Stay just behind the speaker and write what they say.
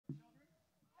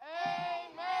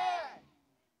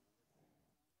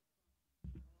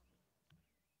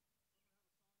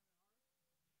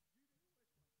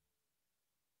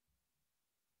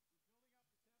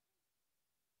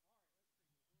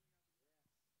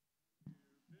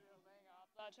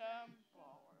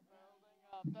temple, we're building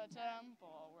up the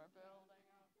temple, we're building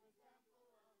up the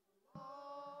temple of the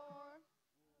Lord.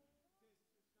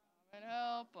 Come and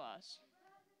help us. Building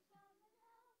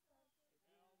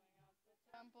up the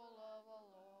temple of the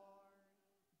Lord.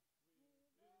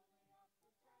 Building up the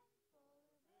temple, we're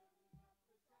building up the temple, we're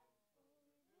building up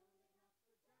the temple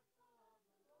of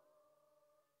the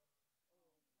Lord.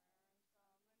 Oh, parents,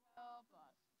 come and help us.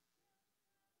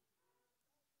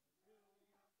 Building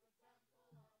up the temple of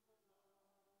the Lord. Maybe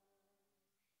since we're in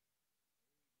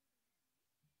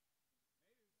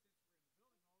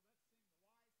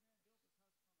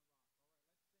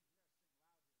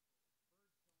the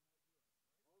building mode,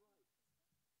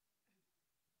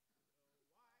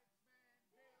 let's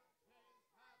sing The Wise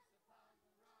Man Built His House Upon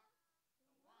the Rock.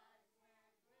 All right, let's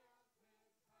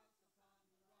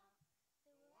sing. We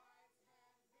got to sing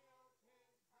loud here so the birds don't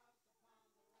outdo us.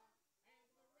 All right? The wise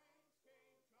man built his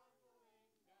house upon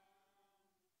the rock.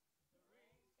 The wise man built his house upon the rock. The wise man built his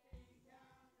house upon the rock, and the rains came tumbling down. The rains came down as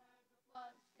the floods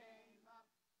came up.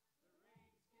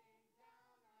 The rains came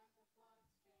down as the floods came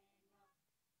up.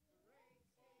 The rains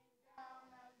came down as the floods came up, and the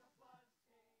house on the rock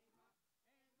stood firm.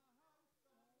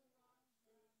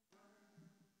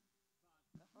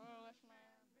 But The foolish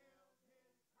man. built his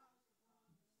house upon the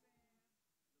sand.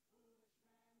 The foolish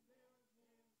man built his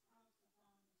house upon the sand. The foolish man built his house upon the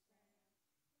sand,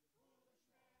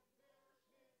 and the rains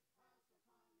came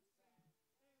tumbling down.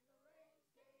 The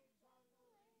rains came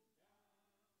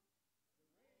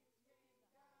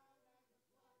down as the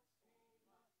floods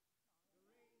came up. The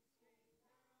rains came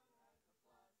down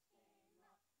as the floods came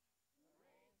up. The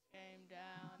rains Came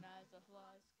down as the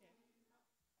floods came.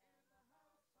 and the house on the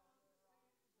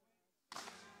sands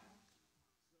went down.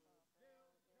 So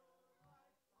build your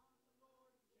life on the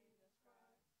Lord Jesus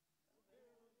Christ. So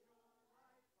build your life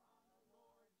on the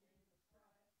Lord Jesus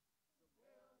Christ. So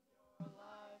build your Your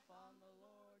life on the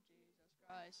Lord Jesus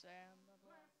Christ and the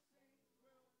blessing.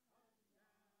 blessings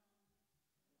will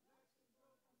come down. The blessings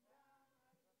will come down as the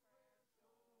prayers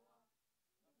go up.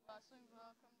 The blessings will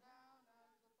come down as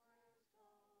the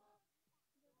prayers go up.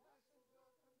 The blessings will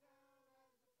come down as the prayers go up. So build your life on the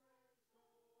Lord Jesus Christ.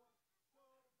 Amen.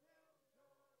 Amen. You have one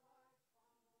song? Which one? This little light of mine?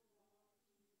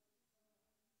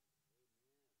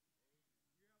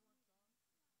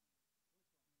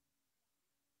 All right,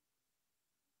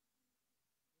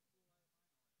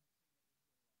 let's sing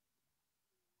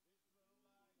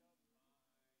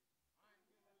This little light of mine,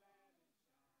 I'm gonna let it shine.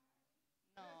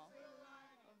 No, This little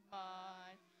light of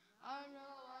mine. I'm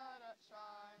gonna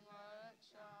let it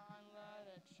shine, let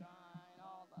it shine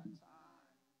all the time.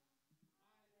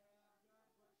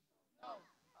 No,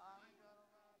 I'm gonna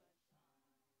let it shine.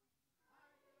 No,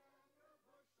 I'm gonna let it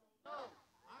shine, let it shine, let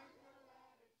it shine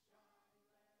all the time.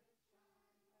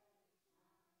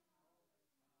 I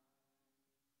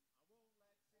won't let Satan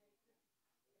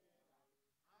get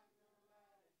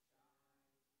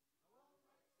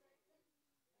out.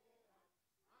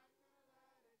 I'm gonna let it shine. I won't let Satan get out. I'm gonna let it shine, let it shine, let it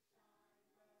shine all the time.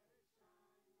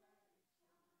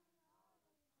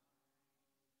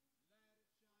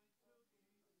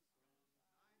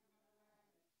 Let it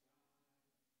shine till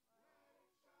Jesus comes.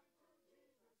 I'm gonna let it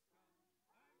shine.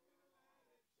 Let it shine till Jesus comes. I'm gonna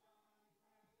let it shine, let it shine, let it shine all the time.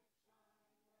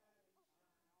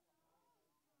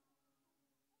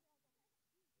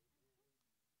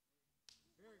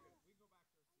 Very good. We go back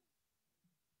to our seats.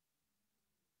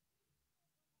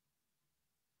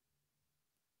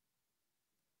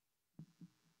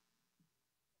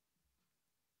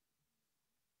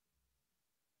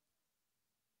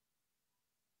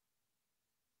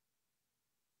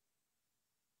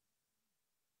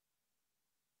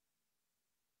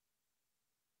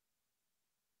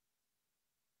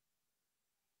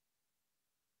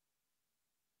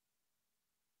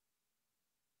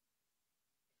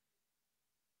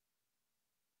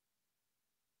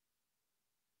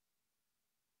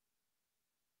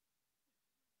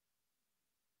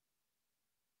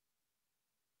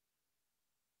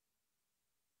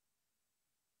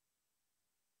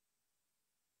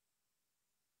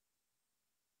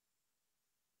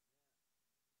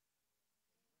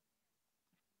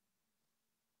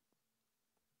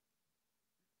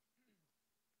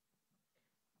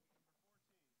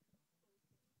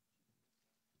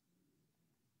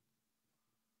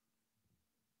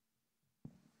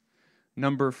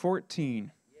 Number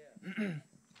 14.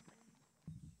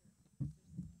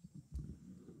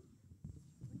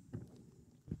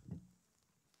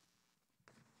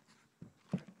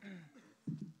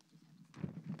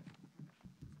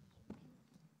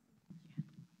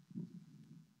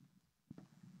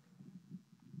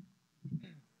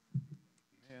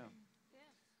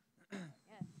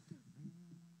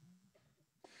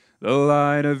 The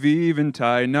light of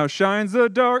eventide now shines the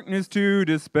darkness to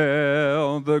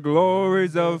dispel. The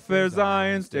glories of fair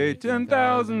Zion's day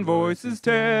 10,000 voices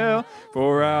tell.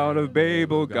 For out of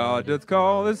Babel God doth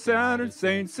call the scattered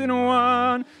saints in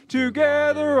one.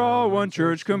 Together all one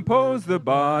church compose the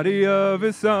body of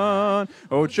his Son.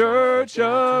 O Church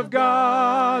of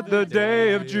God, the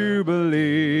day of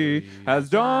Jubilee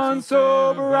has dawned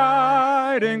so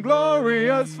bright and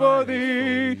glorious for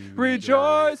thee.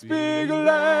 Rejoice, be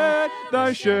glad,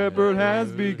 thy shepherd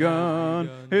has begun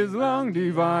his long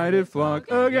divided flock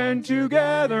again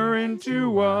together into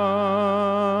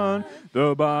one.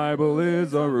 The Bible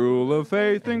is a rule of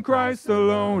faith, and Christ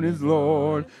alone is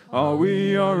Lord. All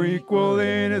we are equal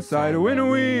in his sight when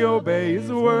we obey his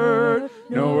word.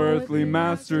 No earthly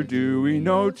master do we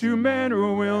know, to men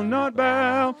who will not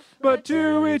bow, but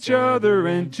to each other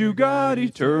and to God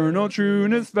eternal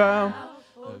trueness vow.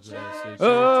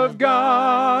 Of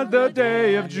God, the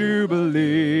day of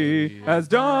Jubilee has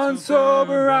dawned so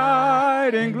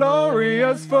bright and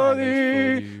glorious for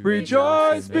thee.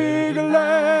 Rejoice, be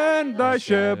glad, thy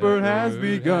shepherd has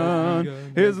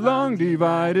begun his long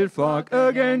divided flock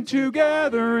again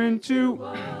together into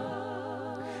one.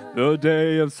 The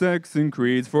day of sects and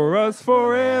creeds for us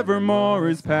forevermore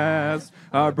is past.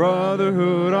 Our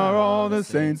brotherhood are all the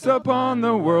saints upon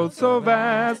the world so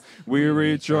vast. We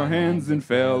reach our hands in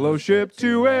fellowship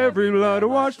to every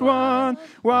blood-washed one,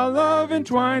 while love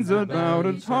entwines about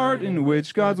its heart in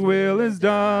which God's will is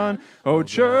done. O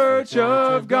Church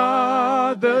of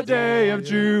God, the day of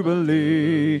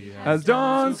Jubilee has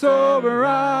dawned so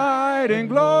bright and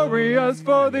glorious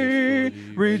for thee.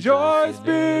 Rejoice,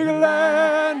 be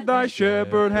glad, thy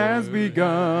shepherd has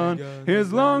begun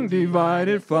his long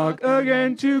divided flock again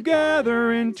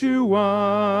together into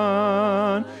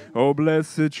one. O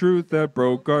blessed truth that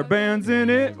broke our bands, in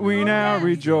it we now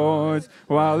rejoice,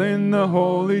 while in the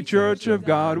holy church of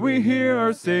God we hear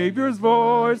our Savior's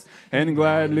voice, and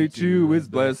gladly to his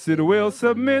blessed will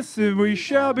submissive we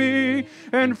shall be,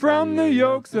 and from the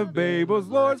yokes of Babel's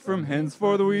lords from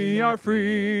henceforth we are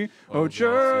free. O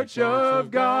Church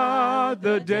of God,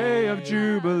 the day of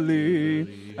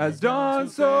Jubilee has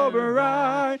dawned so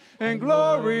bright and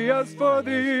glorious for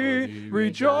thee.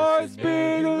 Rejoice,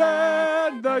 be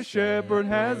glad, thy shepherd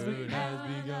has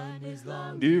begun his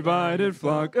long divided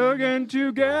flock again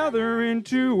together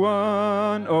into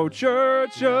one. O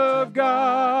Church of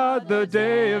God, the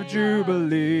day of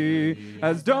Jubilee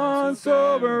has dawned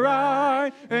so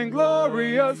bright and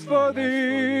glorious for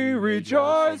thee.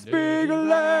 Rejoice, be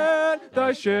glad,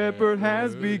 thy shepherd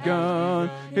has begun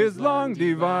his long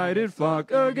divided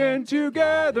flock again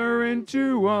together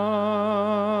into one.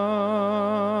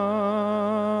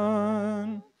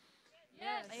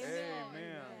 Yes.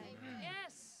 Amen.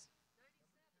 Yes.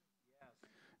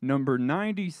 Number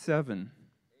 97.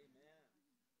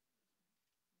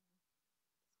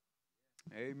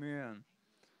 Amen.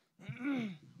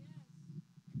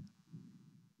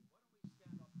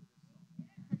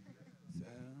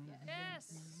 Yes.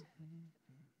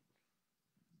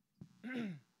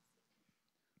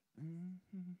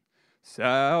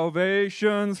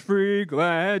 Salvation's free,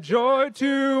 glad joy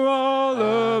to all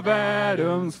of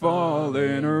Adam's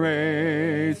fallen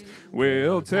race.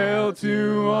 We'll tell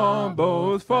to all,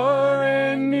 both far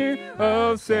and near,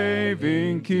 of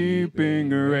saving, keeping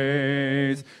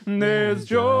grace. There's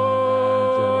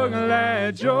joy,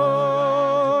 glad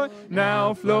joy,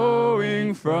 now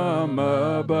flowing from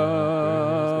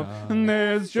above.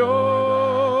 There's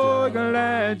joy,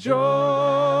 glad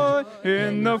joy,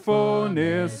 in the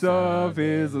fullness of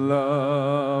his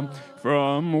love.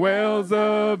 From wells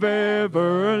of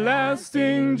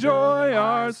everlasting joy,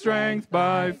 our strength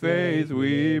by faith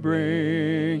we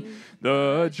bring.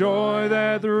 The joy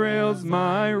that thrills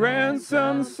my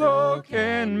ransomed soul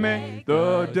can make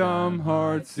the dumb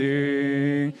heart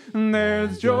sing.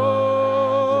 There's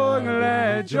joy,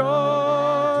 glad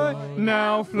joy,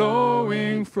 now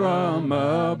flowing from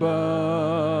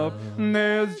above.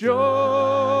 There's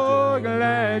joy,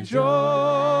 glad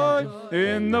joy,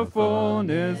 in the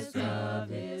fullness of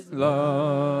his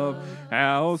love.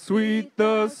 How sweet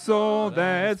the soul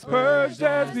that's purged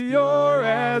as pure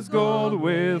as gold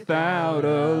without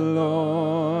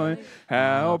alloy.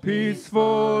 How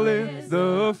peaceful is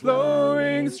the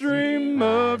flowing stream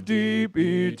of deep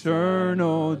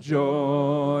eternal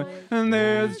joy. And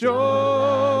there's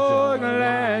joy,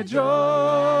 glad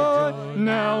joy,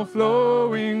 now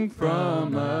flowing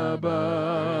from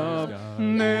above.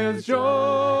 There's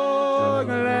joy,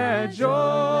 glad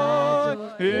joy,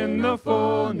 in the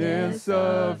fullness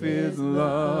of his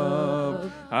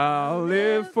love. I'll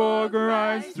live for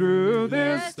Christ through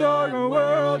this dark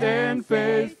world, and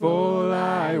faithful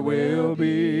I will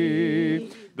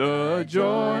be. The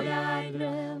joy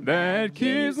that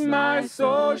keeps my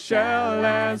soul shall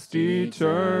last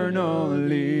eternally.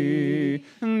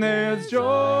 And there's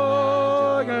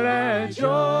joy, glad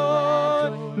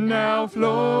joy, now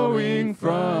flowing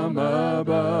from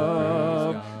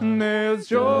above. And there's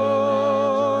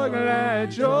joy,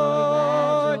 glad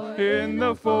joy, in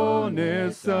the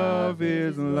fullness of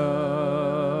his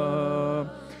love.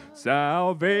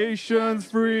 Salvation's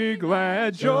free,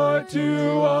 glad joy to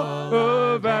all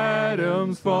of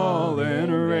Adam's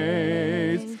fallen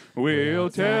race. We'll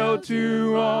tell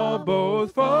to all,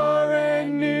 both far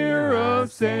and near,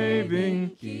 of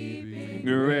saving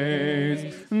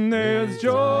grace. There's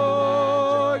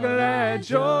joy, glad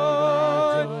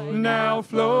joy, now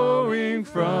flowing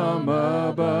from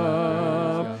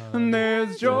above.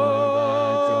 There's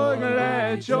joy,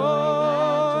 glad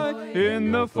joy,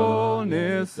 in the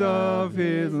fullness of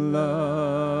his love.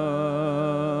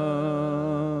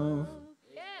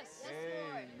 Yes.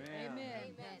 Amen.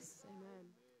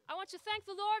 I want to thank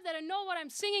the Lord that I know what I'm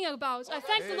singing about. I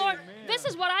thank the Lord. This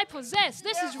is what I possess.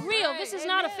 This is real. This is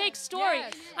not a fake story.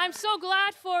 Yes. I'm so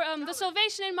glad for the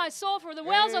salvation in my soul, for the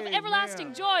wells of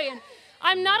everlasting joy. And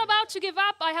I'm not about to give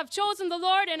up. I have chosen the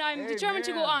Lord, and I'm determined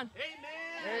to go on.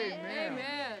 Amen.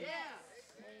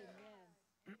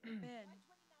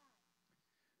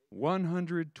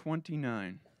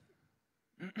 129.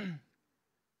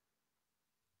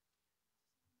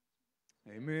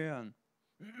 Amen.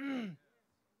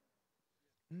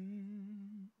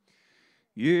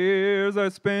 Years I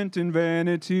spent in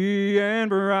vanity and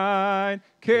pride,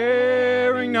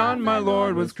 caring not my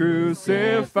Lord was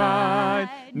crucified,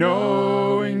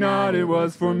 knowing not it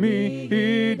was for me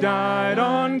he died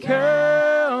on Calvary.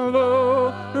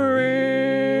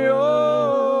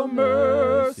 Oh,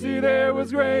 mercy there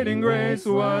was great, and grace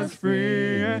was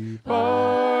free, and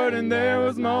pardon there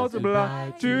was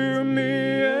multiplied to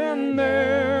me, and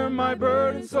there my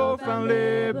burdened soul found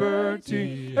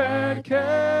liberty at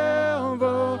Calvary.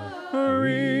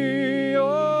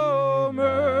 Oh,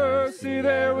 mercy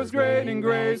there was great, and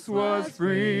grace was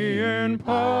free, and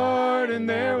pardon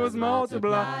there was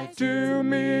multiplied to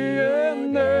me,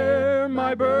 and there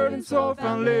my burdened soul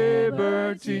found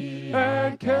liberty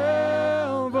at Calvary.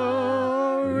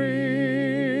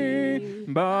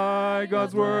 By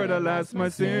God's word at last my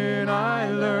sin I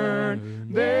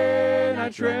learned, then I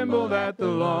trembled at the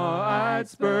law I'd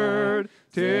spurred,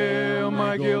 till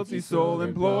my guilty soul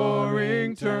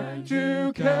imploring turned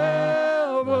to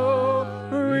Calvary.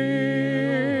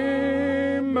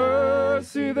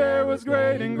 Mercy there was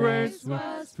great, and grace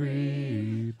was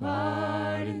free,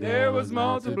 pardon there was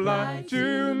multiplied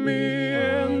to me,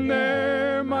 and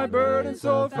there my burdened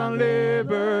soul found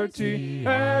liberty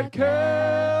at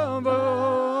Calvary.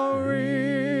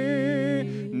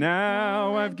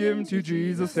 Now I've given to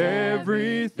Jesus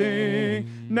everything,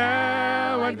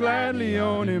 now I'd gladly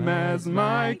own him as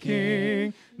my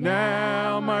King.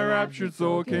 Now my raptured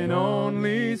soul can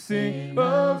only sing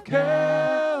of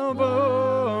Calvary.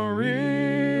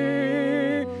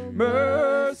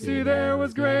 Mercy there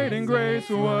was great, and grace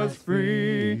was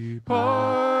free,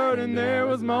 pardon there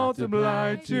was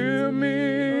multiplied to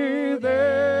me,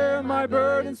 there my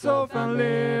burdened soul found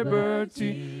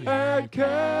liberty at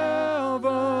Calvary.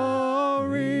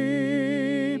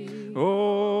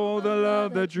 Oh, the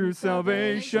love that drew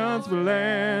salvation's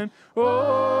plan,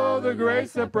 oh, the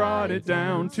grace that brought it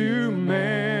down to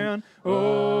man,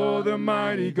 oh, the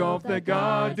mighty gulf that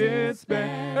God did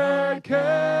span at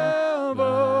Calvary.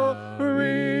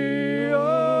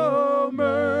 Oh,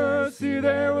 mercy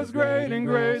there was great, and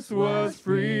grace was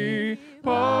free,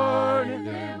 pardon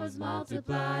there was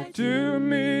multiplied to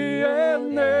me,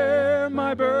 and there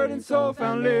my burdened soul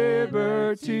found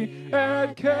liberty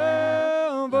at Calvary.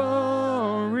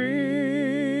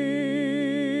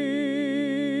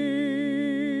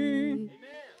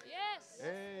 Yes.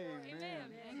 Amen.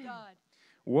 Thank God.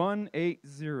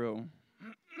 180.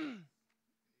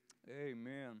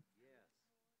 Amen.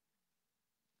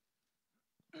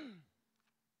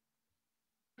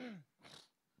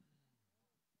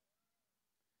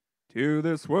 To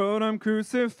this world I'm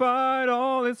crucified,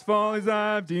 all its follies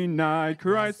I've denied.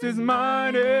 Christ is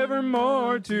mine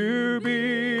evermore to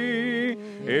be.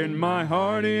 In my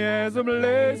heart he has a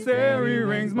place, there he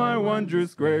reigns my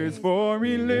wondrous grace. For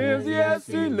he lives, yes,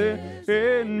 he lives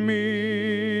in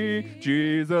me.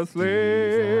 Jesus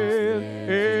lives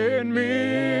in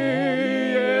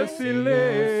me, yes, he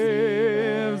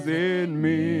lives in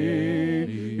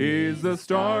me. His He's the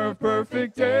star of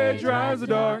perfect day, drives the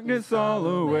darkness all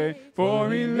away. For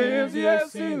he lives,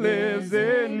 yes, he lives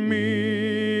in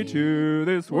me. To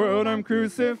this world I'm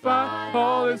crucified,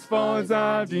 all its faults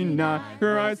I've denied.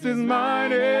 Christ is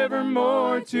mine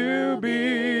evermore to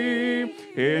be.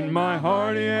 In my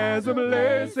heart he has a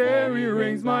place, there he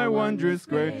rings my wondrous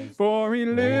grave. For he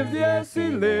lives, yes, he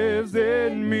lives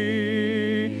in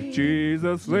me.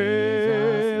 Jesus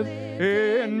lives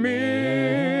in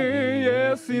me,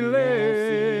 yes, he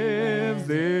lives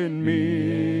in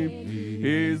me.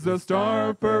 He's the star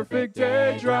of perfect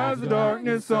day, drives the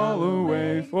darkness all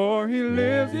away. For he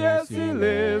lives, yes, he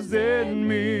lives in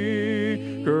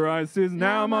me. Christ is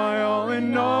now my all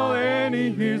in all, and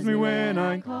he hears me when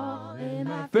I call.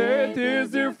 Faith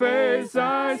his dear face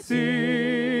I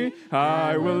see.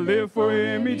 I will live for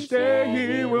him each day,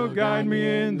 he will guide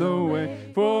me in the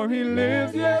way. For he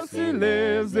lives, yes, he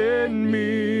lives in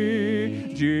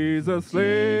me. Jesus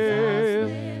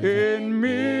lives in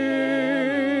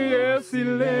me, yes, he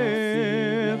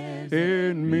lives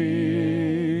in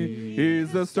me.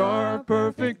 He's the star of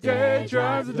perfect day,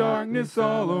 drives the darkness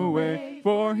all away.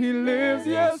 For he lives,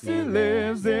 yes, he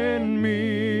lives in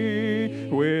me.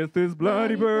 With his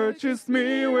blood he purchased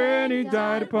me when he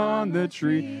died upon the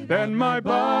tree, that my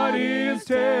body his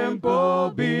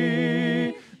temple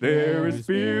be. There his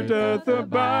spirit doth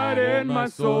abide, and my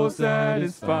soul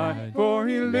satisfied. For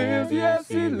he lives, yes,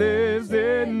 he lives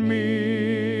in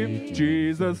me.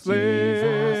 Jesus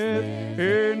lives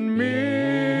in me,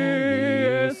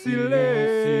 yes, he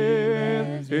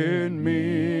lives in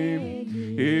me.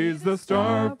 He's the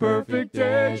star of perfect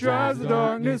day, drives the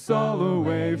darkness all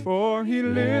away. For he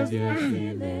lives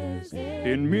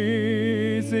in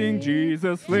me. Sing,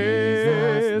 Jesus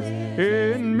lives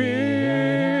in me,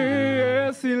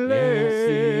 yes, he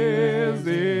lives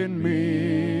in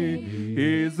me.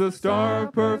 He's the star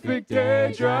of perfect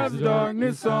day, drives the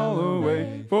darkness all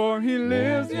away. For he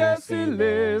lives, yes, he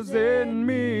lives in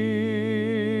me.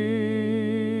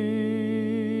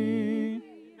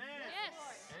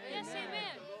 Yes,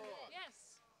 amen. Yes.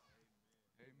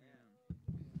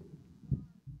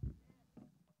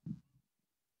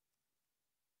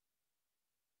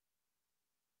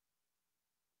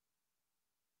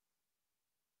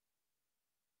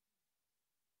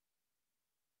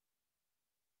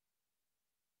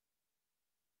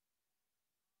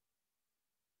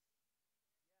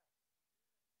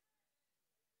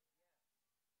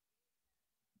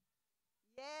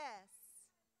 Yes.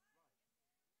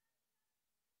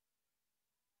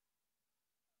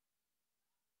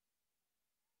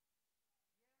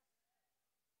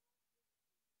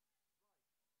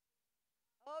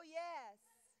 Oh, yes.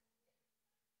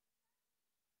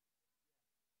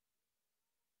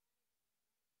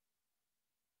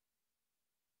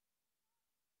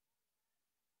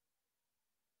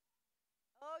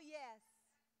 Oh, yes.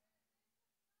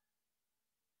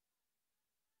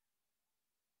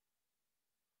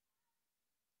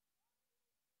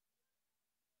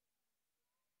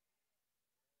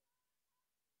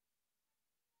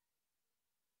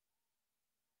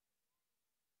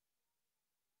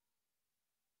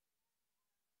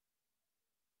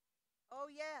 Oh,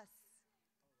 yes.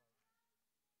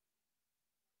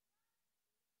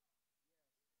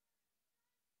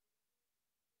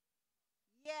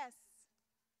 Yes.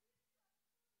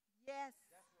 Yes.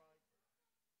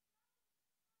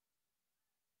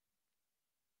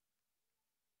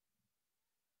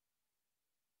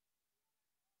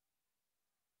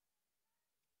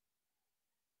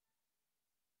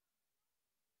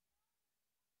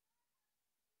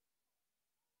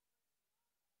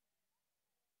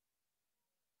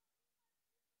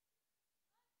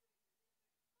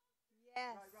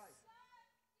 Yes.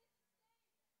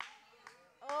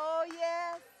 Oh,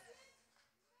 yes.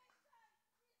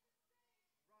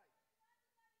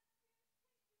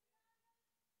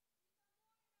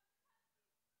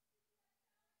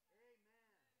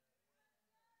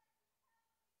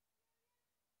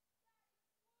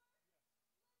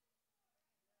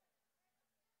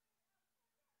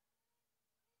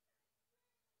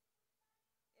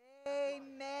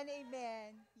 Amen.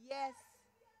 Amen. Yes.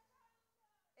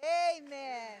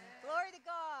 Amen. Glory to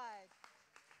God.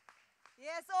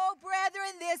 Yes, oh,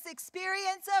 brethren, this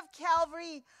experience of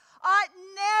Calvary ought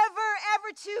never,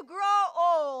 ever to grow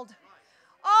old.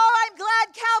 Oh, I'm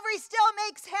glad Calvary still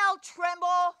makes hell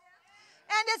tremble,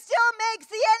 and it still makes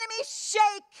the enemy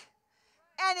shake,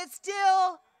 and it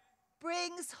still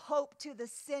brings hope to the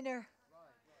sinner.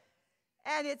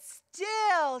 And it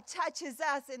still touches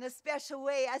us in a special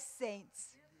way as saints.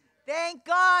 Thank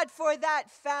God for that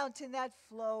fountain that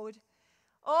flowed.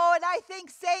 Oh, and I think,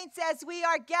 saints, as we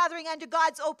are gathering under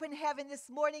God's open heaven this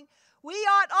morning, we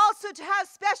ought also to have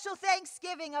special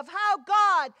thanksgiving of how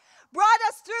God brought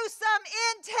us through some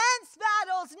intense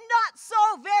battles not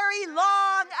so very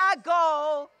long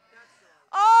ago.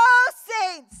 Oh,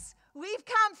 saints, we've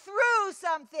come through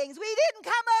some things. We didn't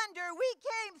come under. We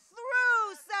came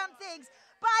through some things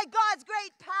by God's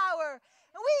great power.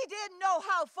 And we didn't know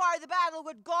how far the battle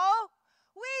would go.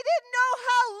 We didn't know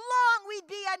how long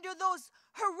we'd be under those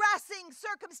harassing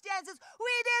circumstances.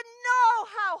 We didn't know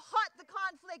how hot the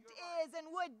conflict is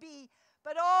and would be.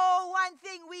 But oh, one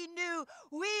thing we knew,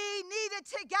 we needed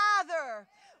to gather.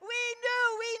 We knew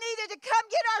we needed to come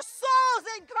get our souls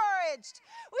encouraged.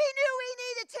 We knew we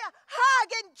needed to hug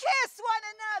and kiss one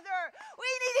another. We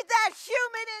needed that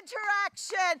human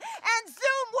interaction, and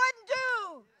Zoom wouldn't do.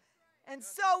 And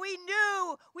so we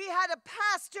knew we had a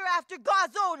pastor after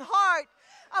God's own heart.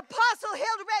 Apostle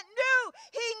Hildebrandt knew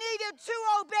he needed to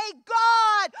obey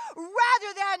God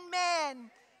rather than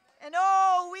men. And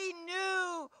oh, we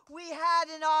knew we had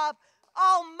an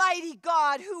almighty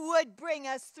God who would bring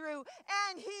us through.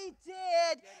 And he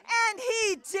did. And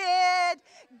he did.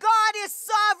 God is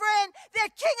sovereign, the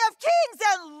King of kings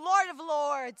and Lord of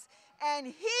lords. And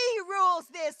he rules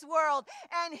this world.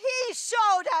 And he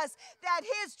showed us that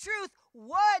his truth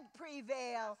would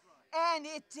prevail. And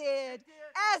it did,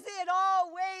 as it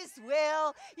always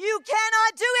will. You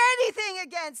cannot do anything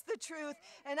against the truth.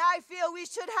 And I feel we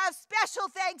should have special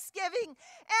thanksgiving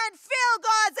and fill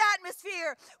God's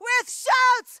atmosphere with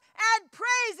shouts and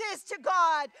praises to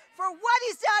God for what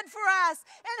he's done for us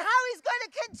and how he's going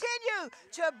to continue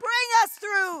to bring us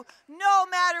through no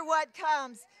matter what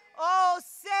comes. Oh,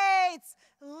 saints,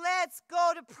 let's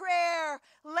go to prayer.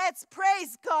 Let's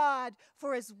praise God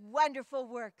for his wonderful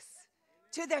works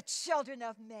to the children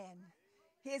of men.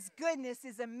 His goodness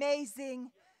is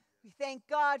amazing. We thank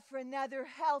God for another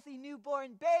healthy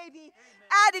newborn baby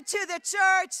added to the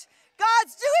church.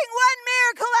 God's doing one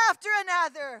miracle after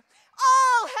another.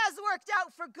 All has worked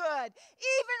out for good.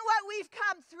 Even what we've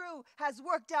come through has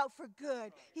worked out for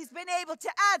good. He's been able to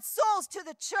add souls to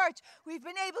the church. We've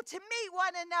been able to meet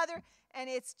one another, and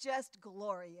it's just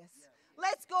glorious.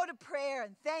 Let's go to prayer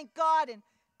and thank God and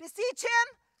beseech him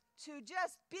to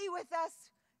just be with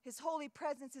us. His holy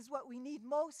presence is what we need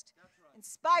most.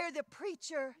 Inspire the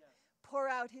preacher. Pour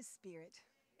out his spirit.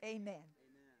 Amen.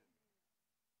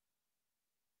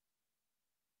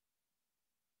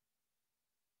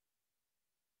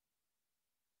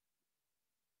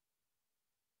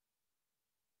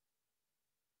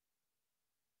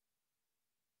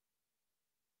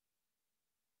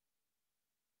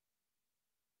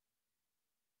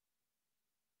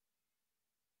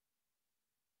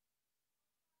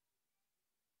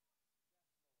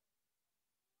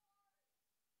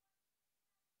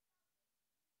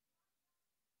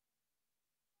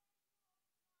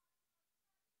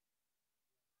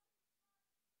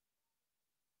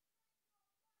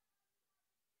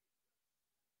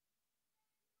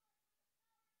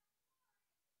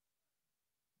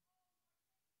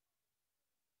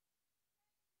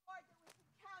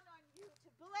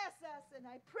 Bless us, and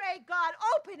I pray, God,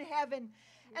 open heaven,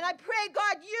 and I pray,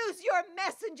 God, use your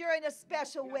messenger in a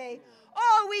special way.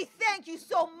 Oh, we thank you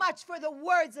so much for the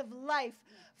words of life,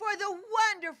 for the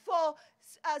wonderful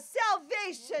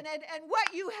salvation and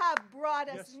what you have brought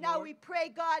us. Now we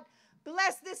pray, God,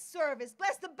 bless this service.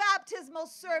 Bless the baptismal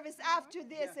service after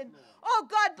this. And, oh,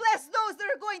 God, bless those that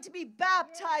are going to be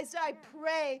baptized, I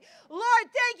pray. Lord,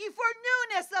 thank you for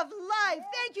newness of life.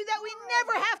 Thank you that we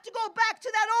never have to go back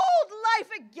to that old life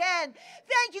again.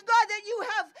 Thank you, God, that you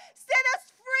have set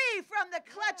us free from the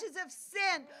clutches of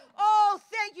sin. Oh,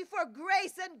 thank you for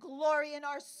grace and glory in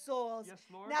our souls.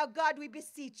 Now, God, we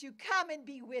beseech you, come and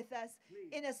be with us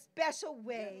in a special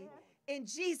way. In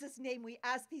Jesus' name we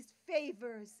ask these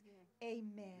favors.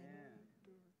 Amen.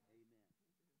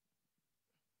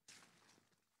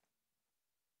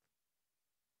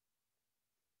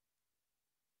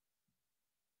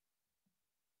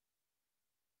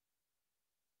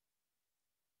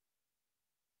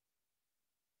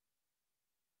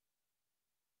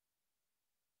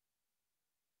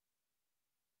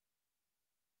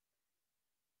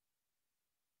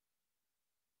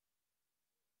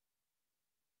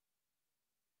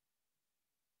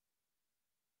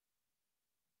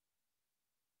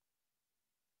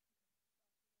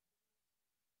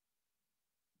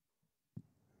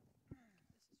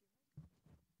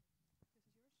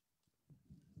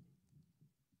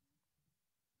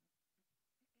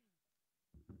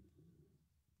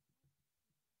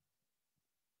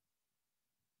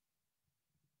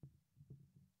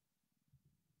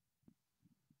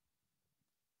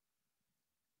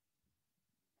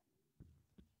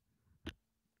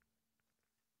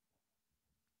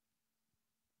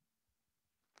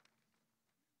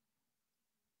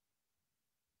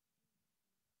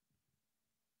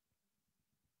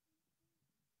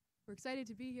 We're excited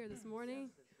to be here this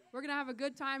morning. We're going to have a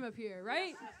good time up here,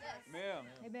 right? Amen.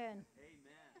 Amen.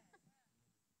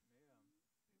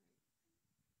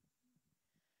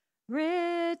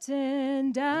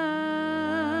 Written down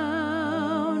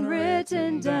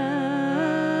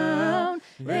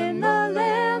in the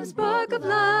Lamb's book of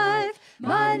life.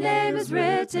 My name is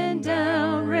written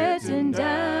down, written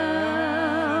down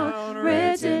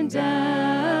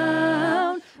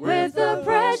with the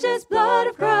precious blood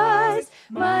of Christ.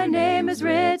 My name is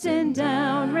written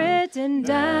down, written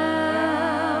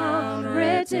down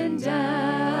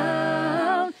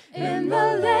in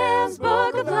the Lamb's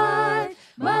book of life.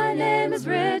 My name is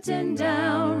written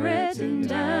down, written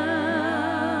down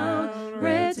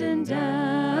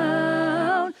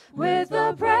with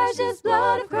the precious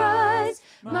blood of Christ.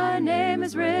 My name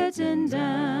is written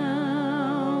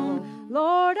down.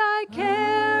 Lord, I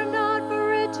care not for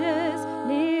riches,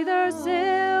 neither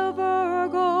silver or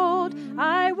gold.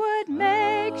 I would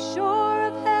make sure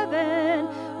of heaven,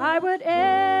 I would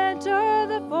enter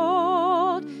the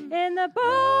fold in the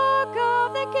book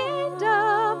of the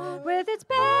kingdom with its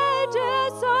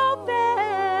pages so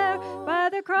fair. By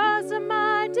the cross of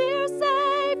my dear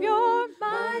Savior,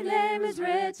 my name is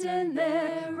written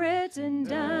there, written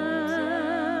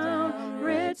down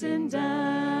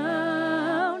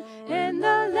in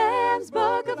the Lamb's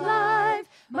book of life.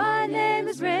 My name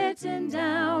is written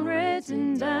down,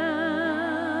 written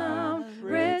down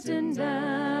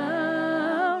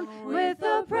with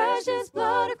the precious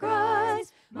blood of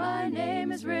Christ. My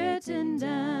name is written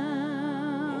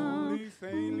down. Only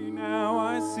faintly now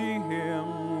I see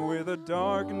him with a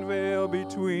darkened veil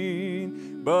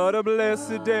between. But a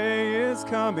blessed day is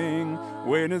coming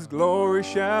when his glory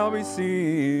shall be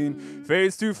seen.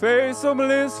 Face to face, a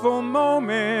blissful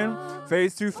moment.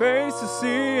 Face to face to see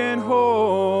and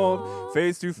hold.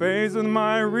 Face to face with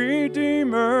my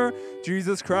Redeemer,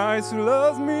 Jesus Christ who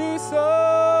loves me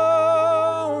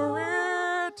so.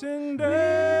 Written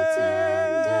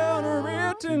down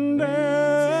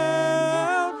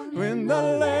in the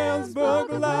Lamb's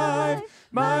book of life.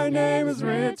 My name is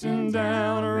written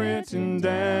down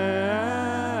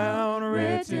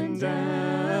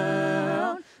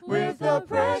with the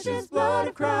precious blood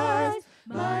of Christ.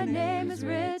 My name is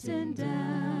written down.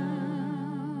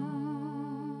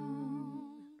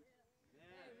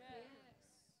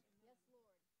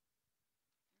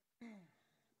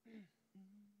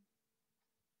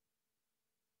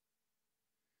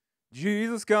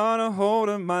 Jesus got a hold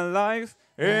of my life,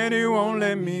 and he won't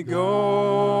let me go.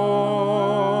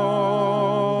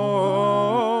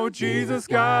 Jesus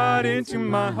got into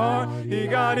my heart, he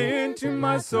got into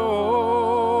my soul.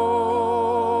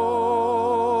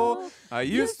 I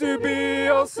used to be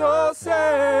oh so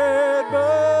sad,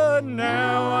 but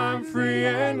now I'm free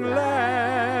and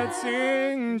glad.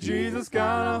 Sing, Jesus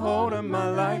got a hold of my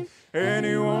life, and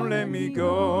he won't let me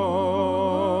go.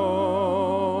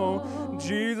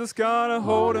 Jesus got a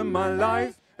hold of my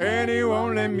life, and he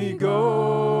won't let me go.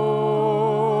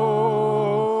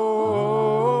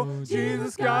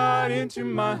 Jesus got into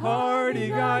my heart, he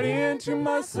got into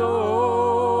my soul.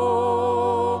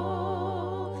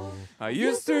 I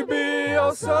used to be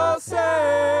oh so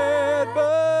sad,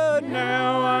 but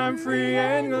now I'm free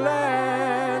and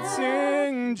glad.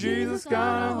 Sing, Jesus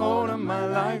got a hold of my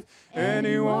life, and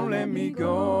he won't let me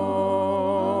go.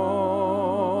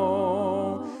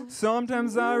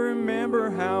 Sometimes I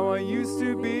remember how I used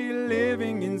to be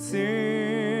living in sin.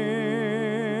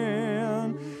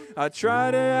 I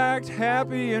tried to act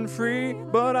happy and free,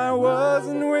 but I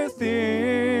wasn't within.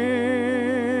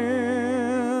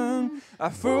 I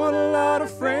fooled a lot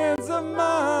of friends of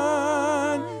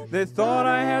mine. They thought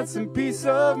I had some peace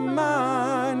of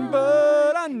mind,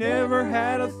 but I never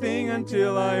had a thing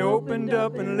until I opened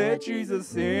up and let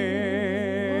Jesus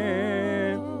in.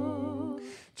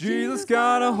 Jesus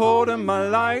got a hold of my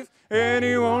life, and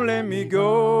he won't let me go.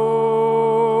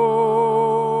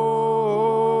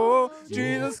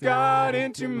 Jesus got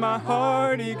into my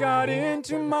heart, he got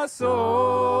into my soul.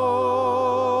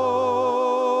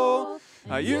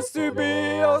 I used to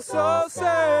be oh so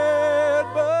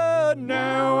sad, but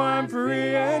now I'm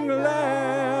free and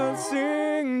glad.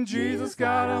 Sing, Jesus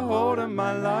got a hold of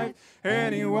my life,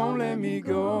 and he won't let me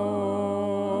go.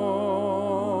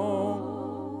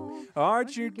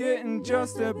 Aren't you getting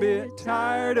just a bit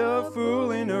tired of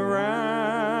fooling around?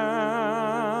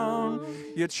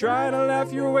 You try to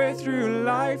laugh your way through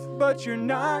life, but you're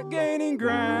not gaining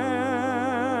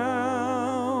ground.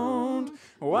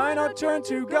 Why not turn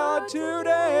to God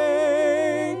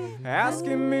today? Ask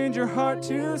him in your heart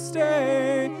to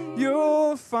stay.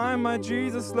 You'll find my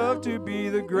Jesus love to be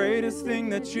the greatest thing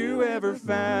that you ever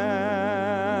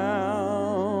found.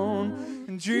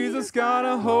 Jesus got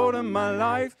a hold of my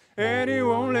life, and he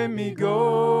won't let me go.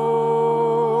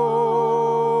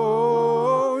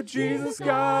 Jesus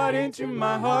got into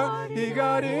my heart, he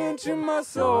got into my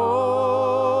soul.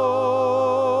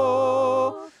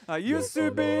 I used to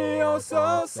be oh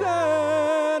so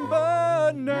sad,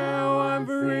 but now I'm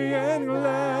free and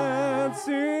glad.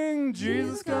 Sing,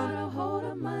 Jesus got a hold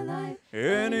of my life,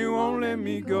 and he won't let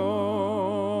me go.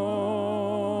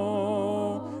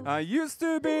 I used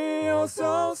to be oh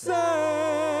so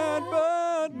sad,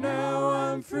 but now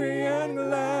I'm free and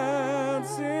glad.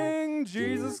 Sing,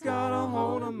 Jesus got a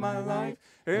hold of my life,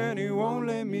 and he won't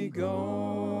let me go.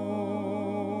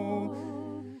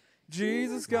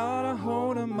 Jesus got a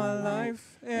hold of my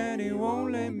life, and he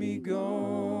won't let me go.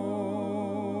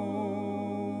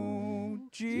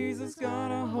 Jesus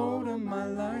got a hold of my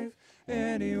life,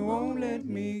 and he won't let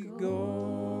me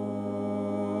go.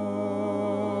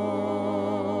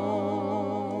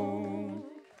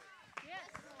 Yes,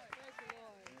 Lord. Praise the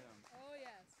Lord. Oh,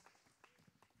 yes.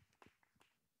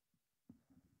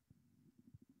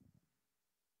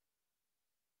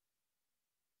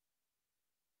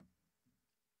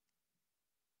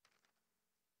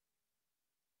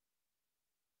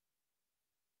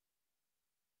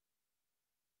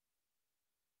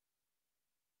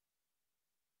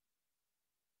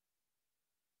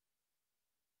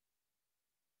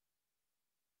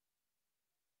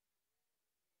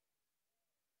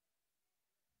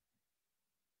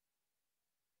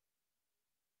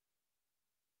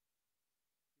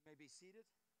 You may be seated.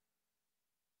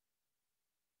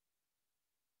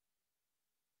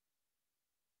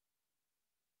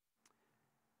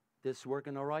 This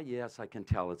working all right? Yes, I can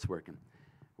tell it's working.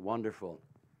 Wonderful.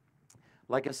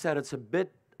 Like I said, it's a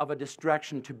bit of a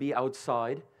distraction to be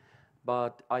outside,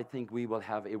 but I think we will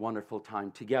have a wonderful time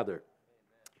together.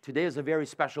 Today is a very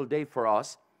special day for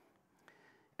us,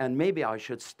 and maybe I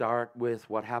should start with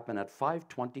what happened at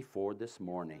 5:24 this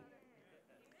morning.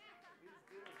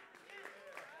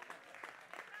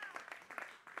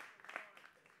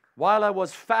 While I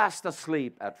was fast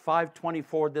asleep at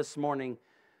 5:24 this morning,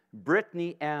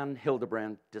 Brittany and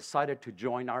Hildebrandt decided to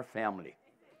join our family.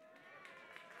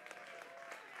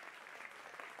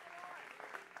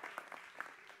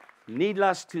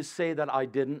 Needless to say that I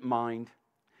didn't mind.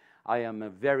 I am a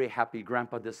very happy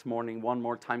grandpa this morning, one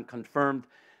more time confirmed.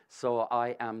 So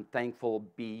I am thankful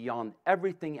beyond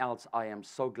everything else. I am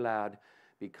so glad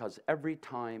because every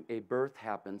time a birth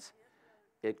happens,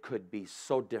 it could be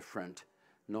so different,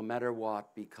 no matter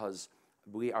what, because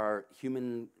we are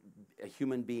a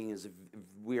human being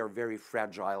we are very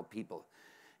fragile people.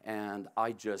 And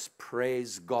I just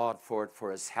praise God for it,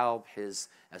 for his help, his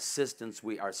assistance.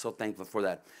 We are so thankful for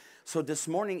that. So this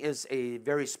morning is a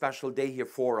very special day here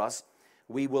for us.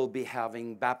 We will be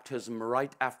having baptism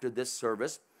right after this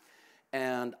service.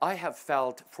 And I have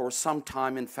felt for some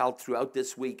time and felt throughout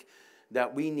this week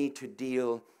that we need to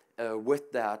deal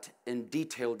with that in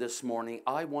detail this morning.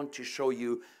 I want to show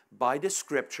you by the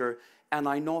scripture, and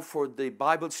I know for the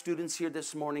Bible students here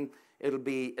this morning, it'll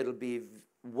be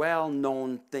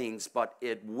well-known things, but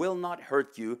it will not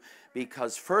hurt you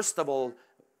because first of all,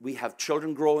 we have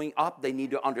children growing up. They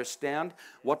need to understand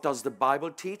what does the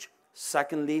Bible teach.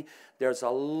 Secondly, there's a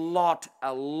lot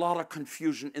of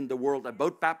confusion in the world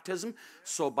about baptism.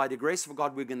 So by the grace of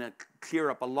God, we're going to clear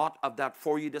up a lot of that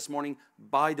for you this morning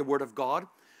by the Word of God.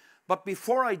 But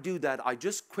before I do that, I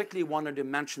just quickly wanted to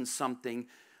mention something.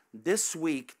 This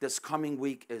week, this coming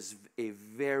week, is a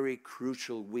very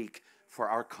crucial week for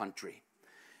our country.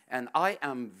 And I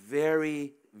am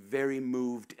very, very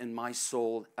moved in my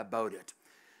soul about it.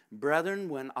 Brethren,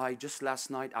 when just last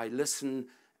night, I listened,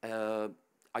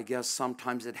 I guess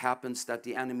sometimes it happens that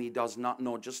the enemy does not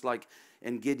know, just like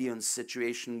in Gideon's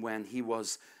situation when he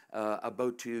was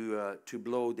about to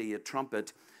blow the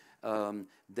trumpet,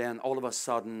 then all of a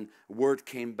sudden, word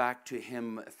came back to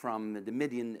him from the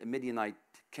Midianite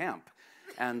camp.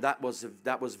 And that was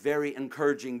very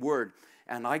encouraging word.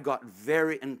 And I got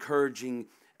very encouraging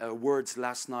words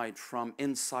last night from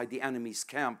inside the enemy's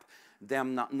camp,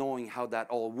 them not knowing how that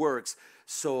all works.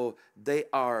 So they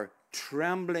are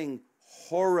trembling,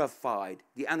 horrified.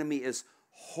 The enemy is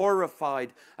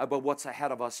horrified about what's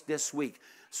ahead of us this week.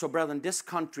 So brethren, this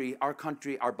country, our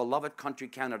beloved country,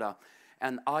 Canada,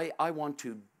 and I want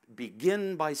to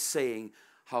begin by saying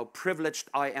how privileged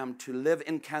I am to live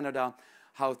in Canada,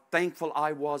 how thankful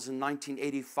I was in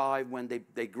 1985 when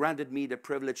they granted me the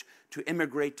privilege to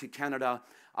immigrate to Canada.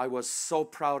 I was so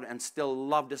proud and still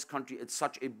love this country. It's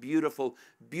such a beautiful,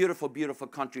 beautiful, beautiful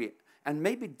country. And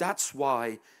maybe that's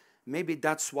why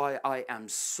I am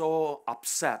so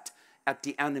upset at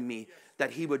the enemy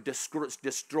that he would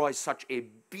destroy such a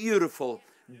beautiful,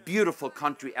 beautiful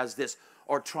country as this,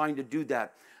 or trying to do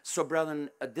that. So, brethren,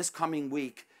 this coming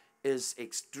week is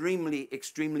extremely,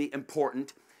 extremely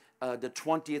important. The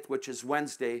 20th, which is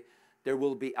Wednesday, there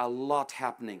will be a lot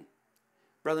happening.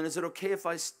 Brethren, is it okay if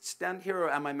I stand here,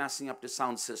 or am I messing up the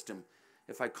sound system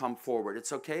if I come forward?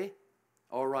 It's okay?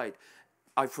 All right.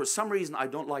 For some reason, I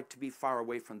don't like to be far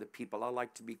away from the people. I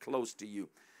like to be close to you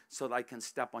so that I can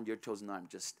step on your toes, and I'm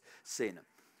just saying it.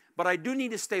 But I do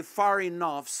need to stay far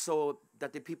enough so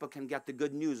that the people can get the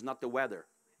good news, not the weather.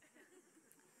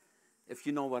 If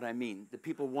you know what I mean. The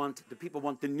people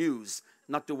want the news,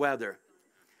 not the weather.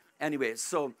 Anyway,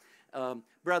 so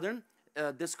brethren,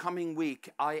 this coming week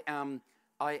I am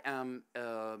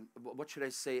what should I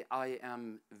say? I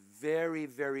am very,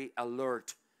 very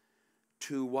alert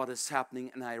to what is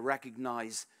happening, and I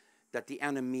recognize that the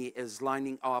enemy is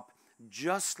lining up,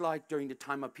 just like during the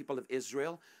time of people of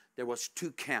Israel. There was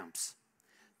two camps.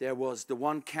 There was the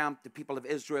one camp, the people of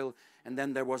Israel, and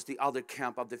then there was the other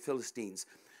camp of the Philistines.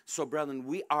 So, brethren,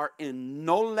 we are in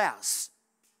no less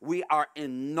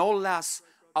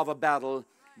of a battle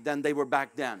than they were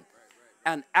back then.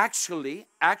 And actually,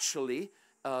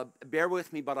 bear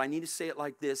with me, but I need to say it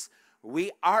like this: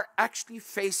 we are actually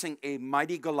facing a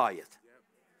mighty Goliath.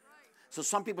 So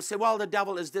some people say, well, the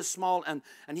devil is this small and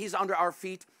he's under our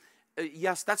feet.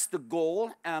 Yes, that's the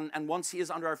goal. And once he is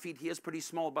under our feet, he is pretty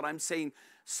small. But I'm saying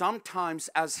sometimes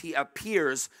as he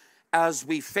appears, as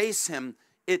we face him,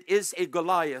 it is a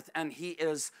Goliath. And he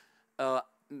is,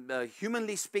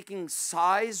 humanly speaking,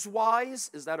 size-wise,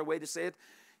 is that a way to say it?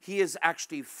 He is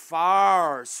actually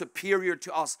far superior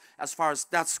to us as far as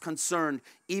that's concerned,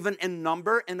 even in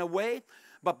number in a way.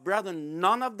 But brethren,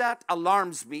 none of that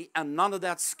alarms me and none of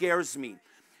that scares me,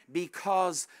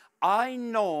 because I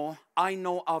know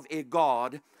of a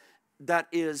God that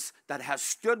has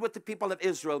stood with the people of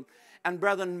Israel. And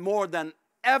brethren, more than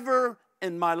ever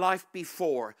in my life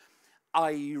before,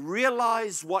 I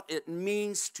realize what it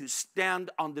means to stand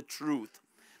on the truth.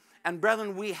 And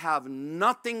brethren, we have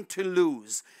nothing to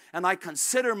lose. And I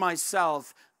consider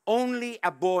myself only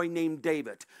a boy named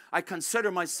David. I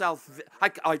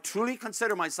truly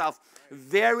consider myself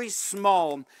very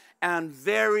small and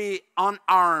very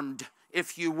unarmed,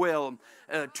 if you will,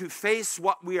 to face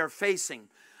what we are facing.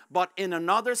 But in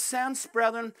another sense,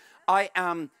 brethren, I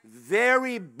am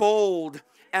very bold,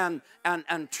 and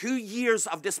 2 years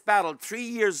of this battle, 3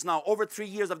 years now, over 3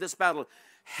 years of this battle,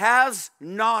 has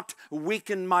not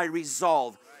weakened my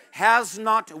resolve, has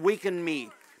not weakened me.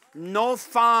 No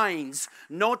fines,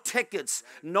 no tickets,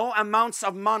 no amounts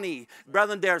of money.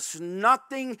 Brethren, there's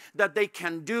nothing that they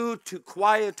can do to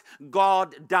quiet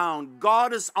God down.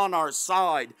 God is on our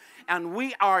side, and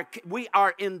we are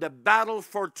in the battle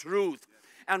for truth.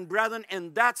 And brethren,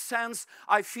 in that sense,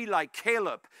 I feel like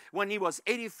Caleb when he was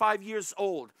 85 years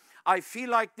old. I feel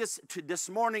like this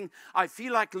morning, I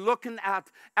feel like looking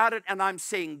at it and I'm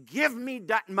saying, give me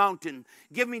that mountain,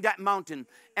 give me that mountain.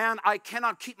 And I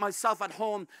cannot keep myself at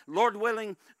home. Lord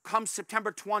willing, come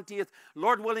September 20th,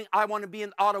 Lord willing, I want to be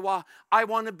in Ottawa. I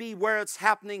want to be where it's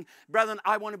happening. Brethren,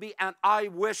 I want to be, and I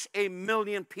wish 1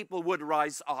 million people would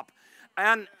rise up.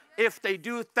 And if they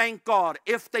do, thank God.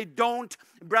 If they don't,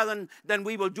 brethren, then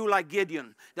we will do like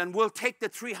Gideon. Then we'll take the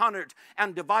 300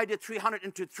 and divide the 300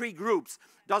 into 3 groups.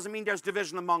 Doesn't mean there's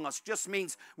division among us. Just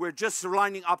means we're just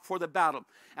lining up for the battle.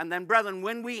 And then, brethren,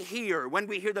 when we hear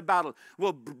the battle,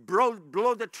 we'll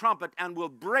blow the trumpet and we'll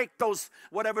break those,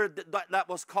 whatever that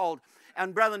was called.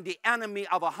 And brethren, the enemy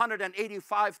of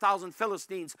 185,000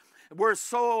 Philistines were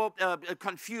so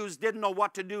confused, didn't know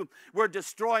what to do. We're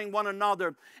destroying one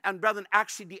another. And brethren,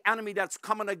 actually the enemy that's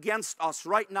coming against us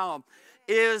right now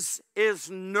is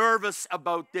nervous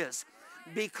about this.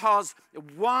 Because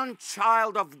one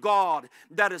child of God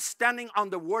that is standing on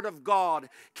the word of God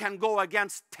can go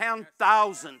against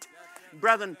 10,000.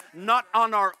 Brethren, not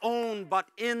on our own, but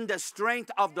in the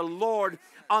strength of the Lord,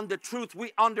 on the truth.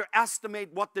 We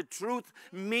underestimate what the truth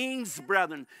means,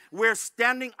 brethren. We're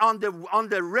standing on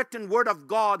the written word of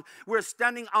God. We're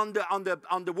standing on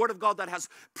the word of God that has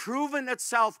proven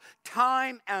itself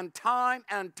time and time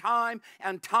and time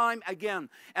and time again.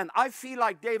 And I feel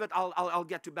like David, I'll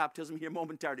get to baptism here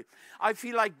momentarily. I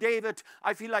feel like David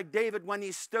when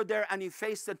he stood there and he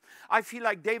faced it. I feel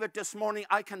like David this morning.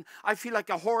 I feel like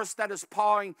a horse that is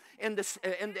pawing in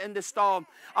the stall.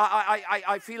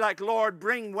 I feel like, Lord,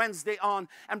 bring Wednesday on.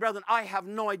 And brethren, I have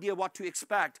no idea what to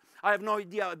expect. I have no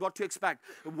idea what to expect.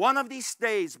 One of these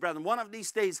days, brethren,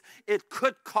 it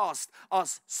could cost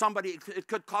us somebody. It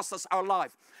could cost us our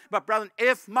life. But brethren,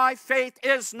 if my faith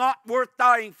is not worth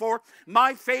dying for,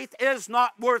 my faith is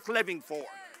not worth living for.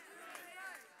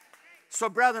 So,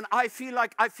 brethren, I feel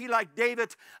like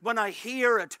David when I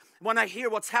hear it, when I hear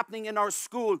what's happening in our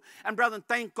school. And brethren,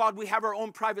 thank God we have our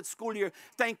own private school here.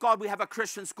 Thank God we have a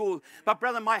Christian school. But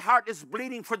brethren, my heart is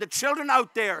bleeding for the children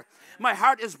out there. My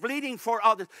heart is bleeding for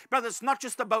others. Brother, it's not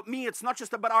just about me. It's not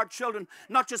just about our children.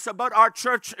 Not just about our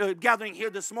church gathering here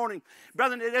this morning.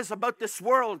 Brethren, it is about this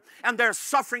world. And they're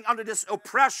suffering under this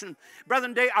oppression.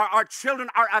 Brethren, our children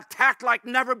are attacked like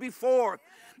never before.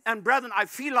 And brethren, I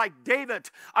feel like David.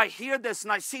 I hear this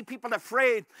and I see people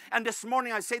afraid. And this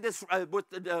morning I say this with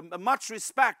much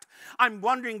respect. I'm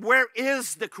wondering, where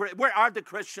are the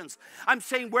Christians? I'm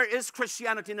saying, where is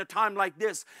Christianity in a time like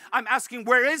this? I'm asking,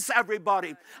 where is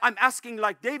everybody? I'm asking,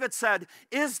 like David said,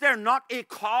 is there not a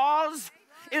cause?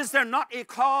 Is there not a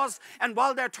cause? And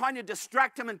while they're trying to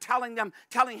distract him and telling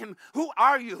him, who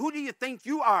are you? Who do you think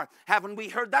you are? Haven't we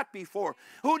heard that before?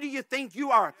 Who do you think you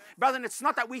are? Brethren, it's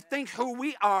not that we think who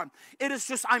we are. It is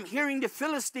just, I'm hearing the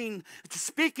Philistine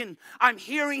speaking. I'm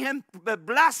hearing him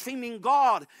blaspheming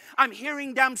God. I'm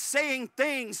hearing them saying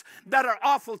things that are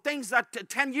awful, things that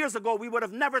 10 years ago we would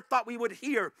have never thought we would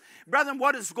hear. Brethren,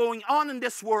 what is going on in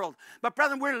this world? But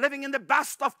brethren, we're living in the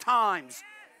best of times.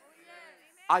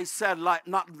 I said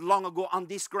not long ago on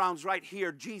these grounds right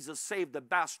here, Jesus saved the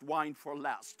best wine for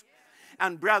last.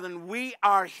 And brethren, we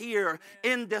are here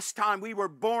in this time. We were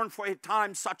born for a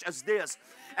time such as this.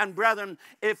 And brethren,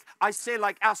 if I say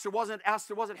like Esther, wasn't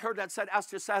her that said,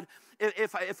 Esther said,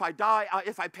 if I die,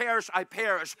 if I perish, I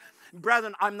perish.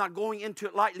 Brethren, I'm not going into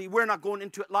it lightly. We're not going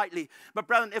into it lightly. But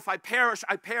brethren, if I perish,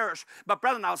 I perish. But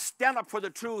brethren, I'll stand up for the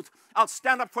truth. I'll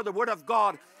stand up for the word of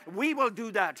God. We will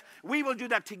do that. We will do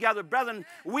that together. Brethren,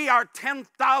 we are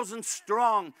 10,000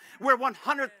 strong. We're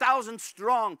 100,000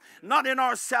 strong. Not in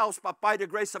ourselves, but by the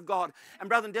grace of God. And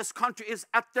brethren, this country is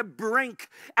at the brink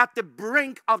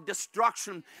of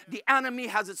destruction. The enemy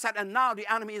has it set, and now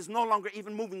the enemy is no longer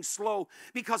even moving slow,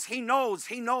 because he knows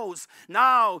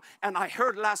now. And I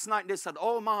heard last night, they said,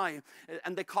 oh my,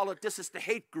 and they call it, this is the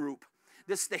hate group.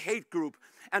 This is the hate group.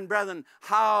 And brethren,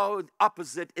 how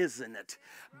opposite isn't it?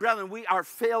 Brethren, we are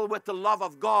filled with the love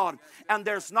of God, and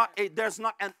there's not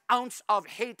an ounce of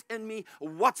hate in me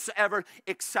whatsoever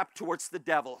except towards the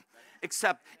devil.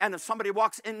 And if somebody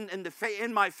walks in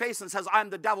my face and says, I'm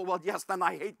the devil, well, yes, then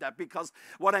I hate that, because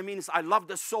what I mean is I love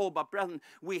the soul. But brethren,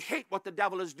 we hate what the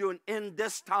devil is doing in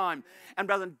this time. And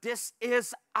brethren, this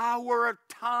is our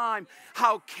time.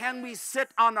 How can we sit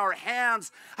on our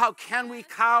hands? How can we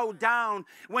cow down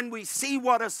when we see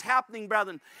what is happening,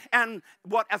 brethren? And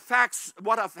what affects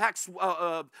one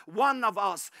of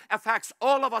us affects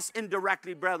all of us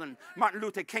indirectly, brethren. Martin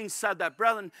Luther King said that.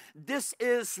 Brethren, this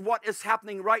is what is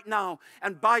happening right now.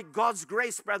 And by God's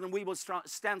grace, brethren, we will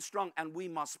stand strong, and we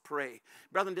must pray.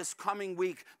 Brethren, this coming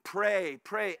week, pray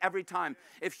every time.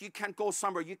 If you can't go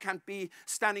somewhere, you can't be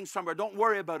standing somewhere, don't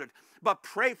worry about it. But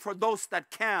pray for those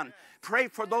that can. Pray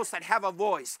for those that have a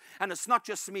voice. And it's not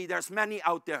just me. There's many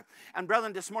out there. And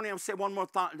brethren, this morning I'll say one more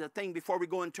thing before we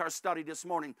go into our study this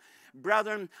morning.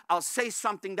 Brethren, I'll say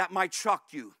something that might shock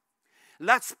you.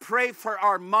 Let's pray for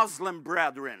our Muslim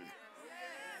brethren.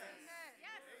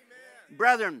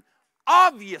 Brethren,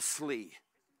 obviously,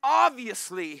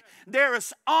 there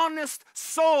is honest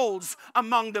souls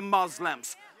among the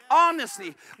Muslims.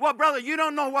 Honestly. Well, brother, you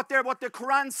don't know what the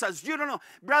Quran says. You don't know.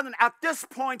 Brethren, at this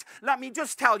point, let me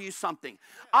just tell you something.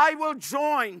 I will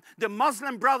join the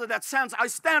Muslim brother that says, I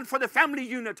stand for the family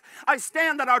unit. I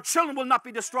stand that our children will not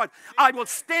be destroyed. I will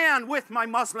stand with my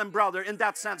Muslim brother in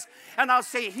that sense. And I'll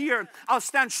say here, I'll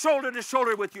stand shoulder to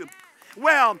shoulder with you.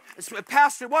 Well,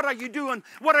 Pastor, what are you doing?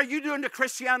 What are you doing to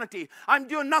Christianity? I'm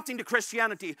doing nothing to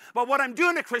Christianity. But what I'm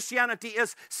doing to Christianity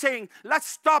is saying, let's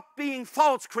stop being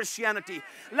false Christianity.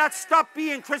 Let's stop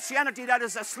being Christianity that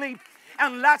is asleep.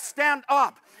 And let's stand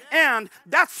up. And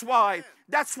that's why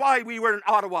we were in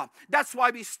Ottawa. That's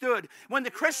why we stood. When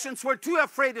the Christians were too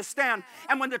afraid to stand,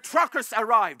 and when the truckers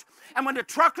arrived, and when the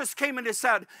truckers came and they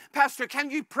said, Pastor, can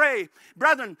you pray?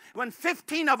 Brethren, when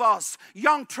 15 of us,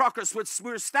 young truckers,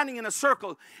 we were standing in a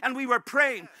circle, and we were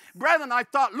praying. Brethren, I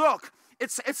thought, look,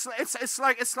 it's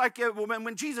like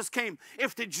when Jesus came.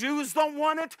 If the Jews don't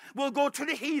want it, we'll go to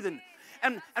the heathen.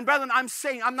 And brethren, I'm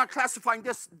saying, I'm not classifying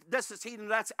this as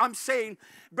heathen. I'm saying,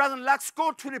 brethren, let's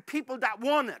go to the people that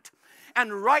want it.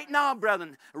 And right now,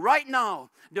 brethren,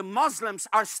 the Muslims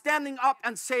are standing up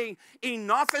and saying,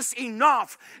 enough is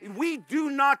enough. We do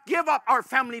not give up our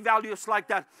family values like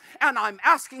that. And I'm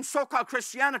asking so-called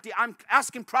Christianity, I'm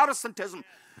asking Protestantism,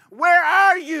 where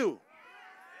are you?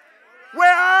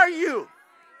 Where are you?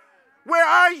 Where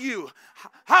are you?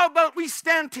 How about we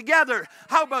stand together?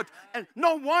 How about, and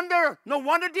no wonder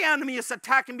the enemy is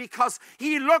attacking, because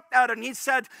he looked at it and he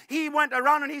said, he went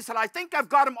around and he said, I think I've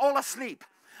got them all asleep.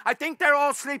 I think they're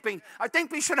all sleeping. I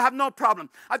think we should have no problem.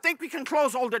 I think we can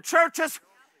close all the churches.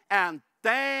 And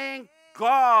thank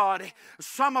God,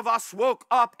 some of us woke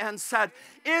up and said,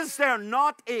 is there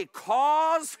not a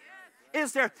cause?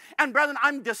 Is there? And brethren,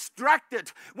 I'm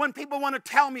distracted when people want to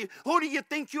tell me, who do you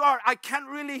think you are? I can't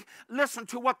really listen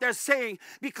to what they're saying,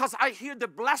 because I hear the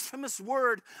blasphemous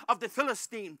word of the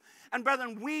Philistine. And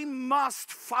brethren, we must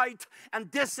fight,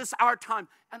 and this is our time.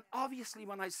 And obviously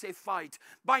when I say fight,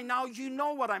 by now you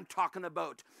know what I'm talking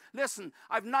about. Listen,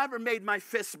 I've never made my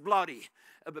fists bloody.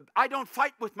 I don't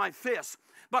fight with my fists,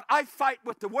 but I fight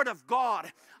with the word of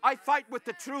God. I fight with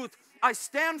the truth. I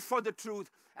stand for the truth.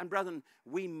 And brethren,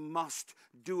 we must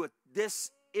do it.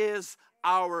 This is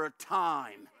our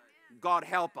time. God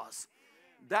help us.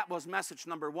 That was message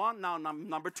number 1. Now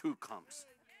number 2 comes.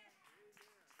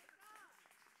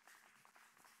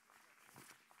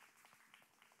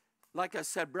 Like I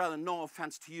said, brethren, no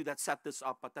offense to you that set this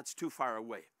up, but that's too far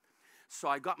away. So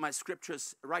I got my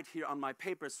scriptures right here on my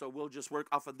paper, so we'll just work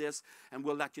off of this and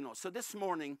we'll let you know. So this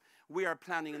morning we are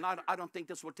planning, and I don't think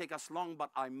this will take us long, but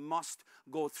I must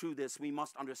go through this. We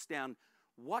must understand,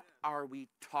 what are we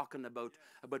talking about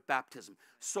baptism.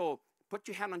 So put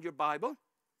your hand on your Bible,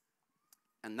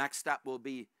 and next step will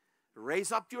be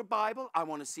raise up your Bible. I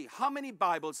want to see how many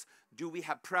Bibles do we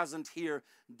have present here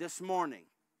this morning.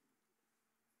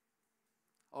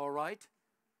 All right.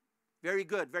 Very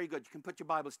good, very good. You can put your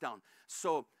Bibles down.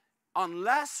 So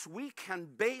unless we can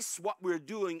base what we're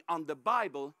doing on the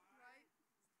Bible,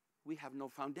 we have no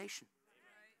foundation.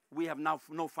 We have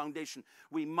no foundation.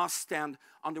 We must stand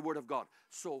on the Word of God.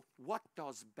 So what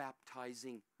does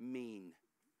baptizing mean?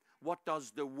 What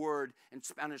does the word, in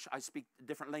Spanish, I speak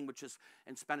different languages.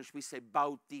 In Spanish we say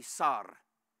bautizar.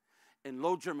 In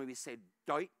Low German we say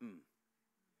deuten.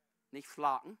 Nicht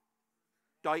flaken,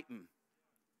 deuten.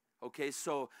 Okay,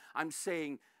 so I'm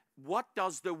saying, what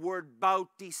does the word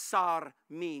bautizar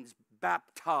means?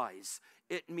 Baptize.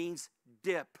 It means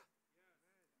dip.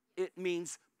 It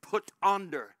means put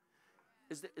under.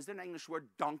 Is there an English word,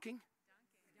 dunking?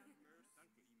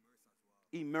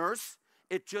 Immerse.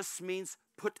 It just means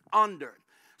put under.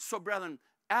 So, brethren,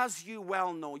 as you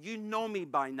well know, you know me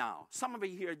by now. Some of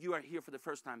you here, you are here for the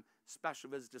first time. Special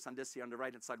visitors on this here on the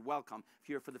right-hand side, welcome. If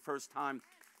you're here for the first time,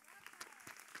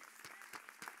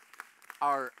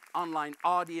 our online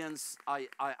audience,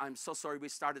 I'm so sorry we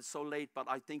started so late, but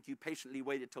I think you patiently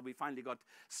waited till we finally got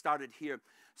started here.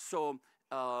 So,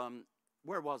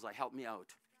 where was I? Help me out.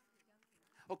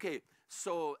 Okay,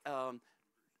 so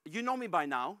you know me by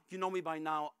now. You know me by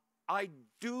now. I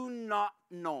do not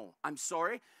know. I'm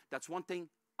sorry. That's one thing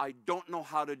I don't know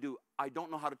how to do. I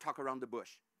don't know how to talk around the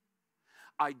bush.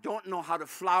 I don't know how to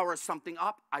flour something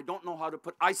up. I don't know how to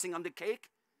put icing on the cake.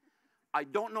 I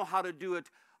don't know how to do it.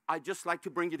 I just like to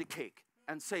bring you the cake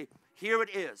and say, here it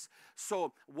is.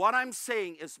 So what I'm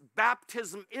saying is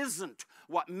baptism isn't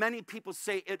what many people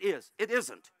say it is. It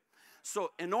isn't.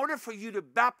 So in order for you to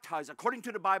baptize, according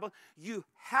to the Bible, you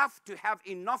have to have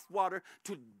enough water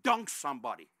to dunk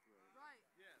somebody.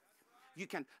 You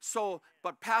can. So,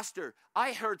 but Pastor,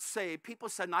 I heard say, people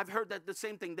said, and I've heard that the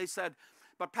same thing. They said,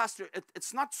 but Pastor,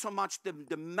 it's not so much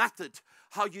the method,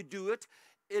 how you do it,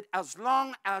 as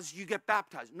long as you get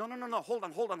baptized. No. Hold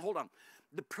on.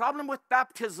 The problem with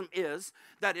baptism is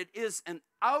that it is an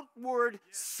outward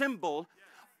symbol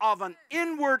of an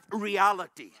inward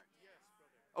reality.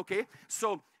 Okay,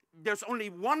 so there's only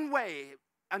one way,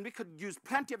 and we could use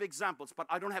plenty of examples, but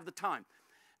I don't have the time.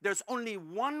 There's only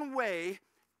one way.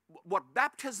 What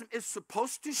baptism is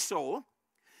supposed to show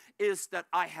is that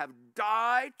I have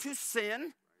died to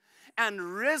sin and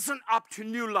risen up to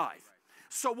new life.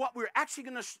 So what we're actually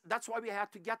going to, that's why we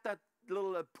had to get that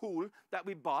little pool that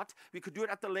we bought. We could do it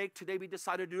at the lake. Today we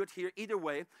decided to do it here. Either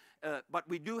way, but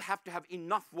we do have to have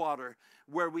enough water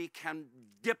where we can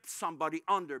dip somebody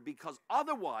under, because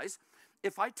otherwise,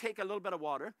 if I take a little bit of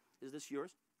water, is this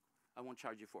yours? I won't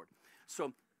charge you for it.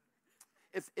 So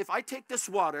if I take this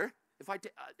water,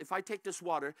 if I take this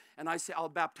water and I say I'll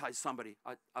baptize somebody,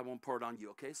 I won't pour it on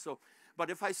you, okay? So, but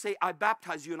if I say I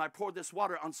baptize you and I pour this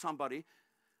water on somebody,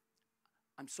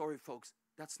 I'm sorry, folks,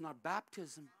 that's not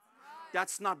baptism.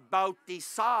 That's not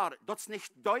bautizar. That's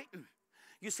nicht deuten.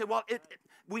 You say, well,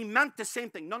 we meant the same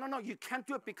thing. No, you can't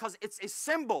do it because it's a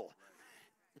symbol.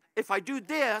 If I do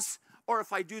this or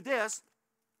if I do this,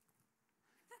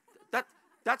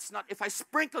 that's not, if I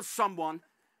sprinkle someone,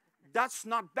 that's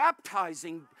not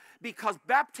baptizing, because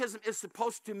baptism is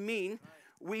supposed to mean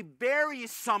we bury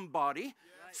somebody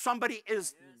somebody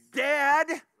is dead,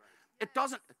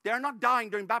 they're not dying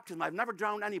during baptism. I've never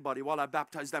drowned anybody while I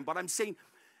baptized them, but I'm saying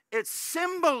it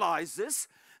symbolizes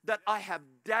that I have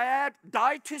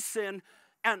died to sin,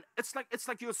 and it's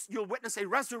like you'll witness a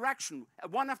resurrection,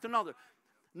 one after another.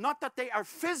 Not that they are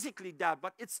physically dead,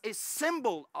 but it's a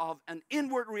symbol of an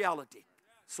inward reality.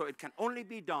 So it can only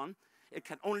be done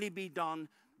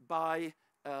by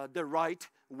the right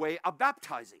way of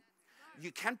baptizing.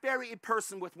 You can't bury a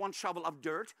person with one shovel of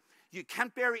dirt. You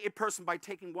can't bury a person by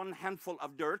taking one handful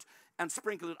of dirt and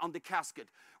sprinkle it on the casket.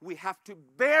 We have to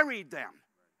bury them,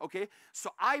 okay?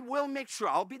 So I will make sure,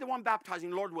 I'll be the one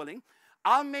baptizing, Lord willing.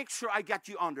 I'll make sure I get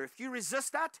you under. If you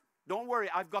resist that, don't worry,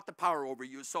 I've got the power over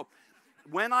you. So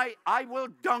when I will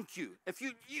dunk you. If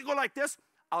you go like this,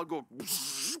 I'll go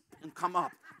and come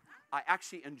up. I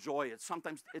actually enjoy it.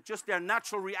 Sometimes it's just their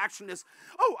natural reaction is,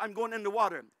 oh, I'm going in the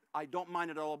water. I don't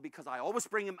mind it at all because I always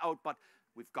bring him out, but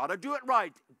we've got to do it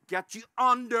right. Get you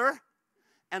under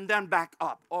and then back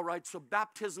up. All right, so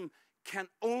baptism can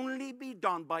only be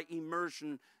done by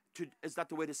immersion. Is that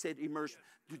the way to say it, immersion?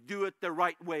 To do it the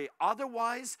right way.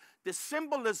 Otherwise, the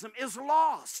symbolism is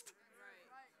lost.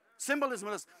 Symbolism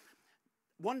is.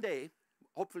 One day,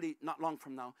 hopefully not long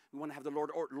from now, we want to have the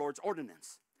Lord's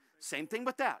ordinance. Same thing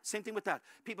with that. Same thing with that.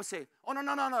 People say, oh,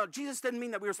 no. Jesus didn't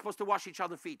mean that we were supposed to wash each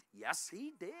other's feet. Yes,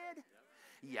 he did.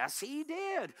 Yes, he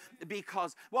did.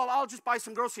 Because, well, I'll just buy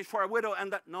some groceries for a widow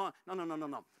and that. No.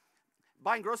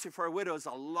 Buying groceries for a widow is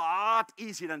a lot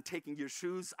easier than taking your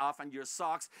shoes off and your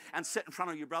socks and sit in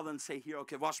front of your brother and say, here,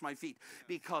 okay, wash my feet.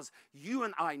 Because you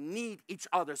and I need each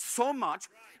other so much.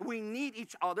 We need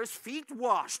each other's feet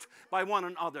washed by one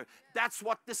another. That's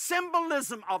what the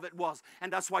symbolism of it was.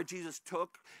 And that's why Jesus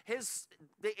took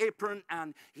the apron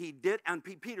and he did. And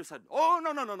Peter said, oh,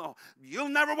 no. You'll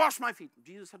never wash my feet.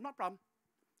 Jesus said, no problem.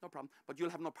 No problem, but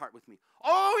you'll have no part with me.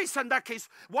 Oh, he said, in that case,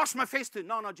 wash my face too.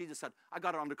 No, Jesus said, I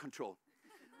got it under control.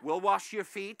 We'll wash your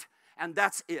feet, and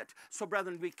that's it. So,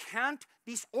 brethren,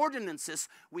 these ordinances,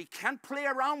 we can't play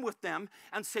around with them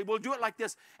and say, we'll do it like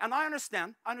this. And I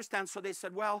understand. So they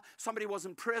said, well, somebody was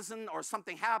in prison or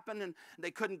something happened and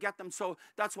they couldn't get them, so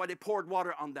that's why they poured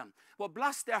water on them. Well,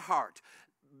 bless their heart.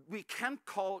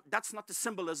 That's not the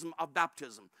symbolism of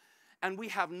baptism. And we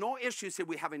have no issues if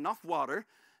we have enough water.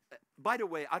 By the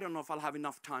way, I don't know if I'll have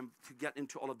enough time to get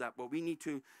into all of that, but we need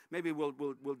to, maybe we'll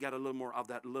get a little more of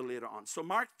that a little later on. So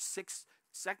Mark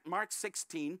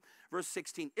 16, verse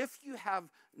 16. If you have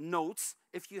notes,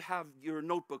 if you have your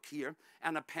notebook here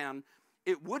and a pen,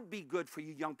 it would be good for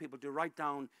you young people to write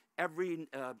down every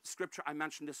scripture I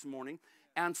mentioned this morning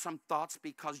and some thoughts,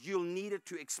 because you'll need it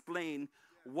to explain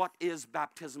what is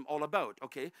baptism all about,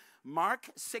 okay? Mark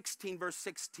 16, verse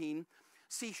 16.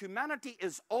 See, humanity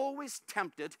is always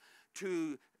tempted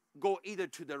to go either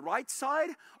to the right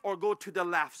side or go to the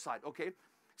left side, okay?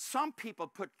 Some people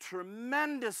put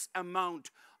tremendous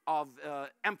amount of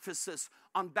emphasis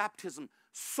on baptism,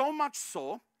 so much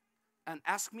so, and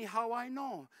ask me how I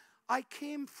know. I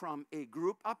came from a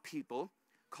group of people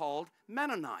called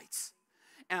Mennonites,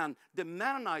 and the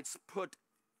Mennonites put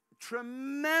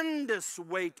tremendous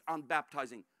weight on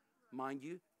baptizing. Mind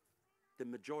you, the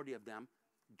majority of them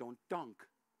don't dunk.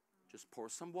 Just pour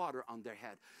some water on their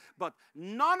head. But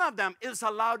none of them is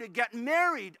allowed to get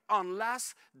married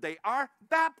unless they are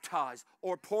baptized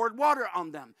or poured water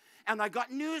on them. And I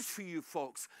got news for you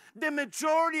folks. The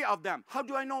majority of them, how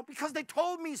do I know? Because they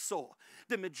told me so.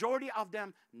 The majority of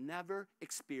them never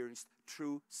experienced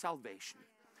true salvation.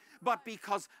 But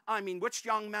because, which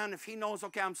young man, if he knows,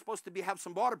 okay, I'm supposed to have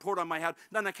some water poured on my head,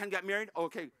 then I can get married?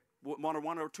 Okay. One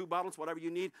or two bottles, whatever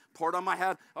you need, pour it on my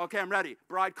head. Okay, I'm ready.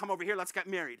 Bride, come over here, let's get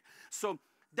married. So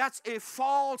that's a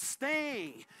false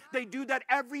thing. They do that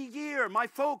every year. My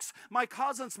folks, my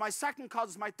cousins, my second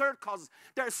cousins, my third cousins,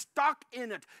 they're stuck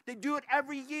in it. They do it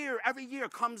every year. Every year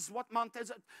comes, what month is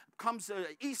it? Comes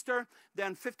Easter,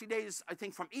 then 50 days, I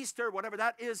think, from Easter, whatever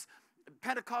that is,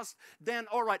 Pentecost, then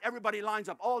all right, everybody lines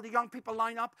up. All the young people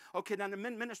line up. Okay, then the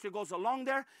ministry goes along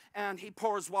there and he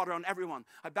pours water on everyone.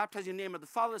 I baptize you in the name of the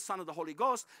Father, Son, and the Holy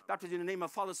Ghost. Baptize you in the name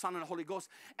of the Father, Son, and the Holy Ghost.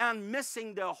 And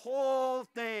missing the whole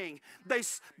thing.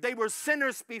 They were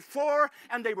sinners before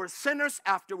and they were sinners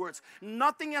afterwards.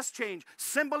 Nothing has changed.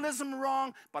 Symbolism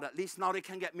wrong, but at least now they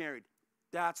can get married.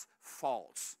 That's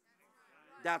false.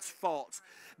 That's false.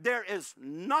 There is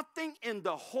nothing in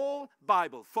the whole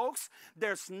Bible, folks.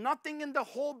 There's nothing in the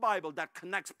whole Bible that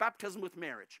connects baptism with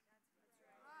marriage.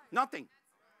 Nothing.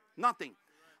 Nothing.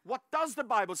 What does the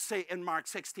Bible say in Mark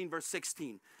 16, verse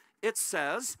 16? It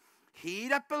says, he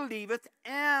that believeth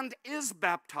and is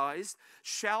baptized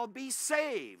shall be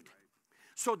saved.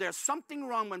 So there's something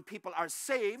wrong when people are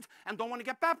saved and don't want to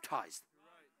get baptized.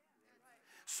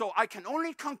 So I can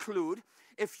only conclude,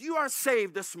 if you are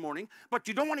saved this morning, but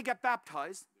you don't want to get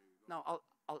baptized, now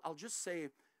I'll just say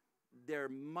there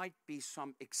might be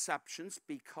some exceptions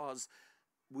because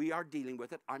we are dealing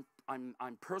with it.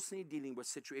 I'm personally dealing with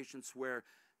situations where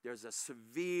there's a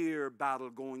severe battle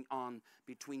going on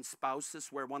between spouses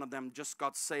where one of them just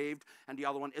got saved and the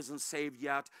other one isn't saved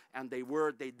yet, and they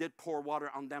did pour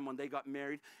water on them when they got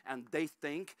married, and they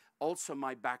think, also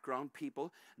my background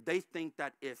people, they think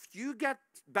that if you get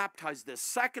baptized the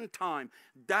second time,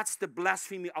 that's the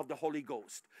blasphemy of the Holy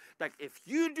Ghost. Like if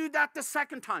you do that the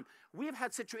second time, we've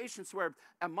had situations where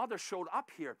a mother showed up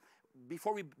here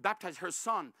before we baptized her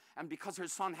son, and because her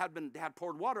son they had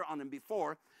poured water on him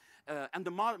before, and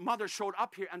the mother showed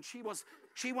up here, and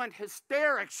she went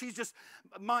hysteric. She's just,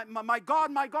 my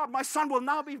God, my son will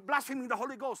now be blaspheming the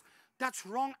Holy Ghost. That's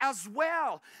wrong as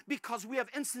well, because we have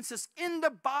instances in the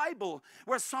Bible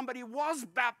where somebody was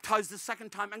baptized the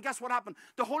second time, and guess what happened?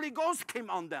 The Holy Ghost came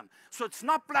on them. So it's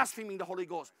not blaspheming the Holy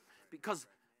Ghost, because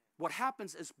what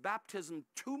happens is baptism,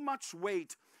 too much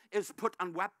weight is put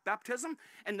on baptism,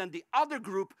 and then the other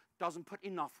group doesn't put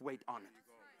enough weight on it.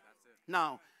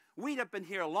 Now, we have been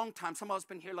here a long time. Some of us have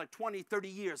been here like 20, 30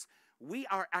 years. We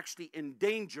are actually in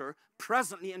danger,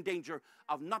 presently in danger,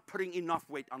 of not putting enough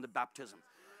weight on the baptism.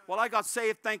 Well, I got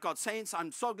saved, thank God. Saints,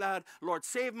 I'm so glad. Lord,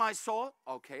 save my soul.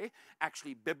 Okay,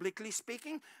 actually, biblically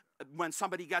speaking, when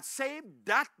somebody gets saved,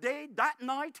 that day, that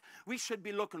night, we should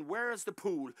be looking, where is the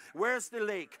pool? Where's the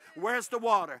lake? Where's the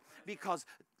water? Because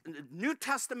New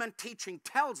Testament teaching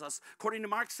tells us, according to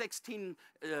Mark 16,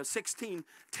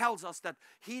 tells us that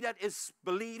he that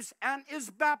believes and is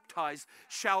baptized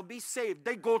shall be saved.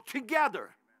 They go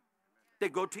together. They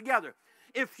go together.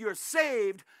 If you're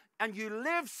saved and you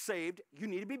live saved, you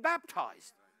need to be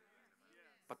baptized.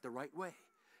 But the right way,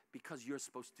 because you're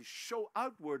supposed to show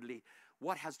outwardly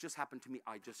what has just happened to me.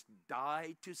 I just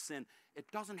died to sin. It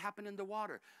doesn't happen in the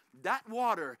water. That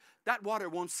water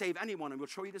won't save anyone, and we'll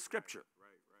show you the scripture.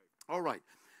 All right,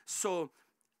 so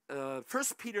 1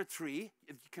 Peter 3,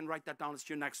 if you can write that down, it's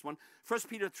your next one. 1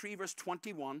 Peter 3, verse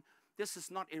 21. This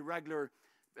is not a regular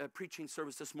preaching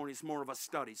service this morning. It's more of a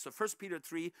study. So 1 Peter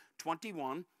 3,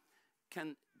 21.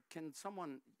 Can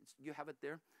someone, you have it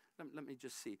there? Let me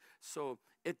just see. So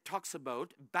it talks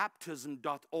about baptism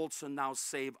doth also now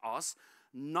save us,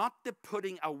 not the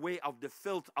putting away of the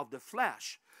filth of the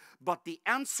flesh, but the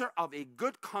answer of a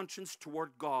good conscience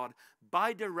toward God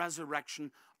by the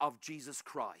resurrection of Jesus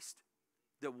Christ.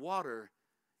 The water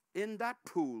in that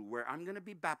pool where I'm going to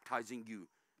be baptizing you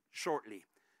shortly,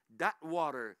 that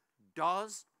water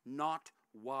does not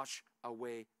wash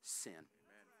away sin.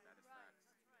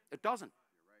 It doesn't.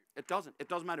 It doesn't. It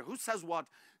doesn't matter who says what.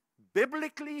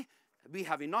 Biblically, we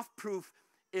have enough proof.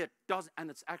 It does, and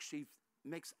it's actually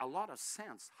makes a lot of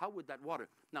sense. How would that water?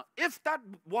 Now, if that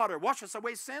water washes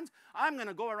away sins, I'm going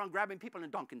to go around grabbing people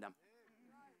and dunking them.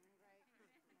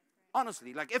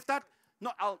 Honestly, like if that,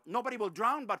 nobody will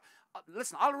drown, but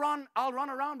listen, I'll run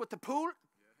around with the pool,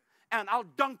 and I'll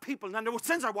dunk people, and then their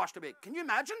sins are washed away. Can you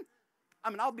imagine? I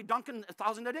mean, I'll be dunking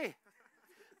 1,000 a day.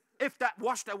 If that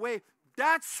washed away,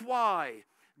 that's why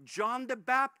John the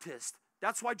Baptist,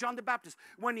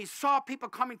 when he saw people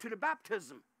coming to the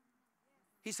baptism,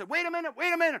 he said, wait a minute.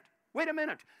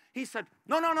 He said,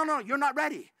 no, you're not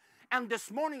ready. And this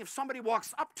morning, if somebody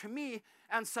walks up to me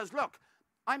and says, look,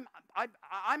 I'm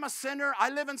a sinner, I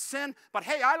live in sin, but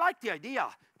hey, I like the idea.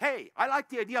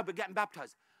 Of getting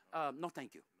baptized. No,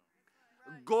 thank you.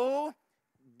 Go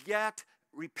get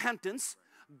repentance.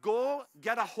 Go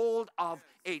get a hold of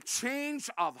a change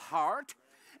of heart.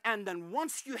 And then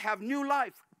once you have new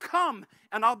life, come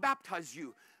and I'll baptize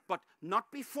you. But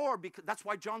not before, because that's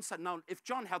why John said, now, if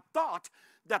John had thought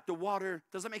that the water,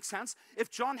 does that make sense? If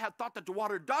John had thought that the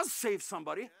water does save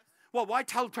somebody, well, why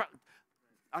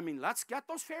let's get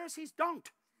those Pharisees dunked.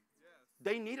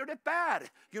 They needed it bad,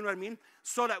 you know what I mean?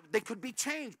 So that they could be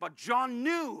changed. But John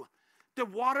knew the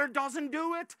water doesn't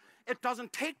do it. It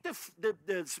doesn't take the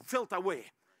filth away.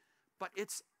 But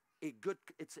it's a good,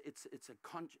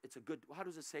 how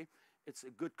does it say? It's a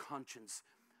good conscience.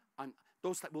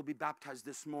 Those that will be baptized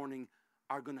this morning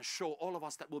are going to show all of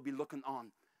us that will be looking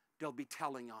on. They'll be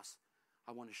telling us,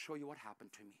 I want to show you what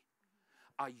happened to me.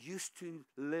 I used to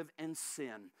live in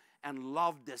sin and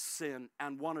loved this sin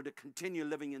and wanted to continue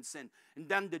living in sin. And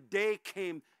then the day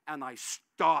came and I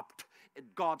stopped.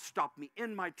 God stopped me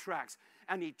in my tracks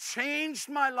and he changed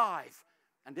my life.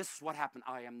 And this is what happened.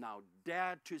 I am now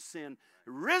dead to sin,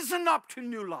 risen up to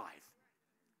new life.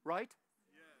 Right?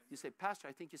 You say, Pastor,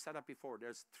 I think you said that before.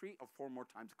 There's 3 or 4 more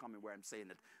times coming where I'm saying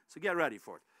it. So get ready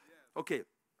for it. Okay.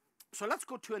 So let's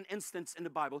go to an instance in the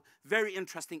Bible, very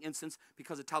interesting instance,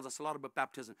 because it tells us a lot about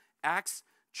baptism. Acts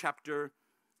chapter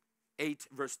 8,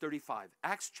 verse 35.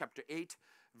 Acts chapter 8,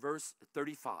 verse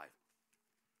 35.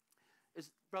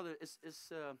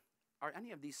 Are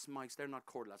any of these mics, they're not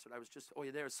cordless. I was just, oh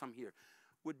yeah, there's some here.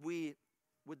 Would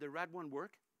the red one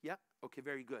work? Yeah? Okay,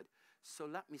 very good. So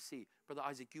let me see. Brother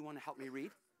Isaac, you want to help me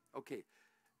read? Okay.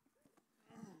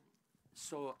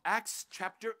 So Acts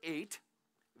chapter 8,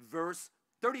 verse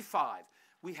 35.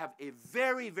 We have a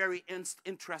very, very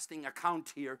interesting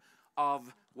account here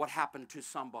of what happened to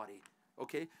somebody.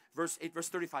 Okay, verse 8, verse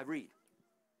 35, read.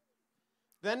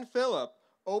 Then Philip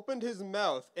opened his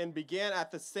mouth and began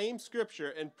at the same scripture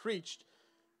and preached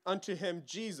unto him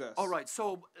Jesus. All right,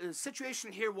 so the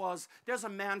situation here was there's a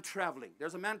man traveling.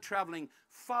 There's a man traveling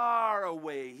far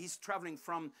away.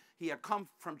 He had come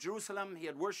from Jerusalem. He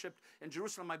had worshipped in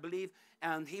Jerusalem, I believe,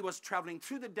 and he was traveling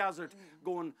through the desert,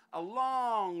 going a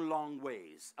long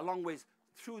ways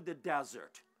through the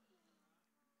desert.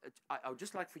 I would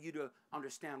just like for you to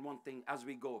understand one thing as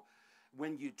we go.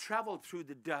 When you travel through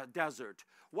the desert,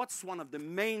 what's one of the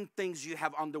main things you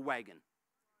have on the wagon?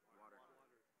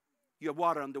 You have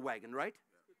water on the wagon, right?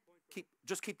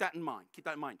 Just keep that in mind. Keep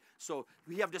that in mind. So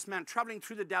we have this man traveling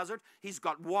through the desert. He's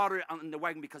got water on the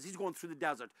wagon because he's going through the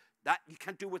desert. That you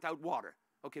can't do without water.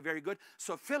 Okay, very good.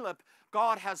 So Philip,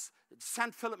 God has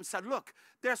sent Philip and said, look,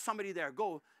 there's somebody there.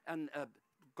 Go. And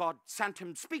God sent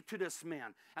him, speak to this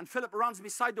man. And Philip runs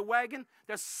beside the wagon.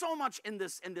 There's so much in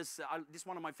this this is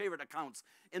one of my favorite accounts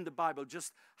in the Bible,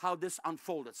 just how this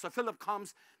unfolded. So Philip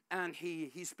comes and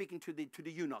he's speaking to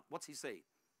the eunuch. What's he say?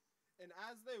 And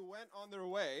as they went on their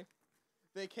way,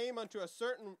 they came unto a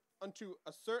certain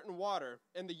water,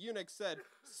 and the eunuch said,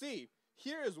 See,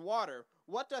 here is water.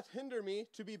 What doth hinder me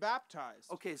to be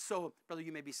baptized? Okay, so, brother,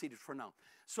 you may be seated for now.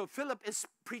 So Philip is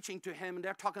preaching to him, and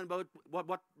they're talking about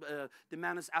what the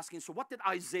man is asking. So what did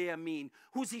Isaiah mean?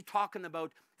 Who's he talking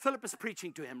about? Philip is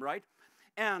preaching to him, right?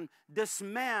 And this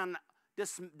man,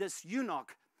 this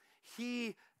eunuch,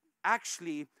 he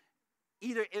actually,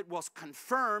 either it was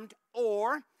confirmed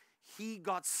or he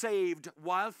got saved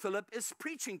while Philip is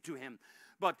preaching to him.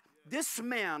 But this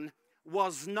man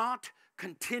was not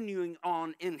continuing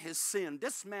on in his sin.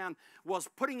 This man was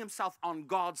putting himself on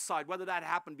God's side, whether that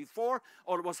happened before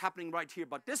or it was happening right here.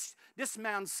 But this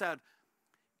man said,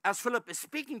 as Philip is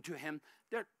speaking to him,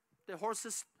 the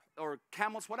horses or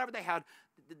camels, whatever they had,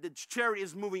 the chariot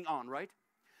is moving on, right?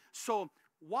 So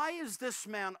why is this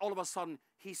man all of a sudden,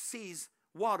 he sees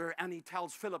water and he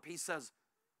tells Philip, he says,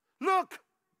 look,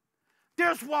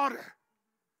 there's water.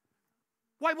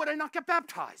 Why would I not get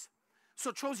baptized? So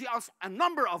it shows us a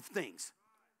number of things.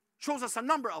 Shows us a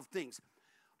number of things.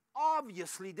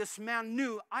 Obviously, this man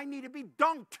knew I need to be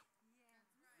dunked.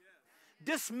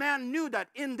 This man knew that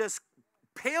in this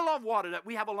pail of water that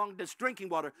we have along this drinking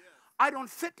water, I don't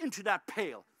fit into that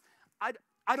pail.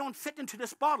 I don't fit into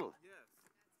this bottle.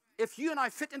 If you and I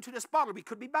fit into this bottle, we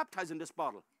could be baptized in this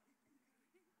bottle.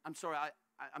 I'm sorry,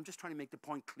 I'm just trying to make the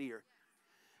point clear.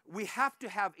 We have to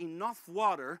have enough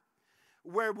water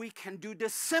where we can do the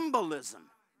symbolism.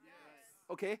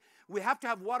 Okay? We have to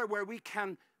have water where we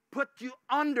can put you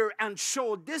under and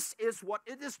show this is what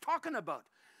it is talking about.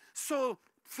 So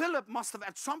Philip must have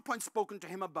at some point spoken to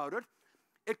him about it.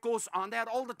 It goes on. They had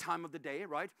all the time of the day,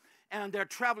 right? And they're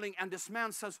traveling, and this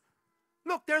man says,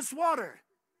 look, there's water.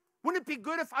 Wouldn't it be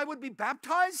good if I would be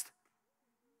baptized?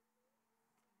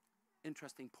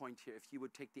 Interesting point here. If you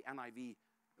would take the NIV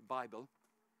Bible,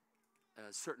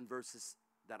 certain verses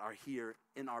that are here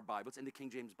in our Bibles, in the King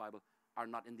James Bible, are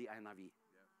not in the NIV.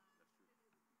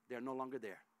 They're no longer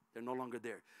there. They're no longer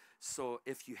there. So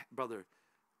if you, brother,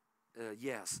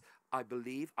 yes, I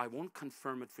believe, I won't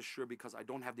confirm it for sure because I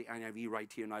don't have the NIV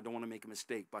right here and I don't want to make a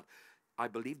mistake, but I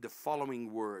believe the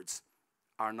following words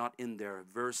are not in there.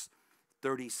 Verse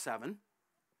 37,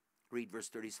 read verse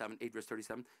 37, 8 verse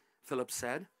 37. Philip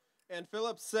said, And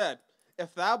Philip said,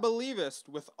 If thou believest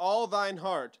with all thine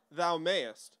heart, thou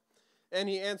mayest. And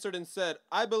he answered and said,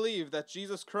 I believe that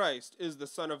Jesus Christ is the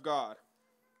Son of God.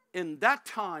 In that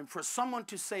time, for someone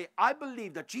to say, I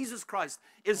believe that Jesus Christ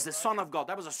is the Son of God,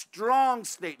 that was a strong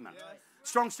statement. Yes.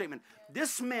 Strong statement.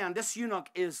 This man, this eunuch,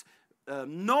 is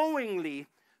knowingly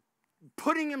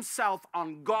putting himself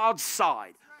on God's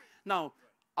side. Now,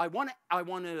 I want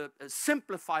to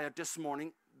simplify it this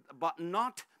morning, but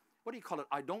not, what do you call it?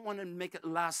 I don't want to make it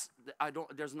less,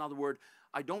 there's another word.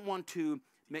 I don't want to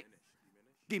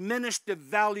diminish the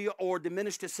value or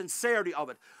diminish the sincerity of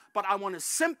it. But I want to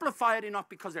simplify it enough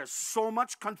because there's so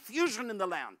much confusion in the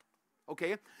land.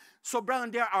 Okay? So,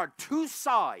 brethren, there are two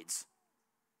sides.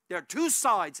 There are two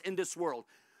sides in this world.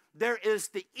 There is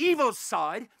the evil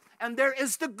side, and there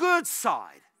is the good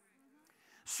side.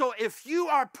 So if you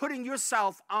are putting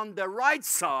yourself on the right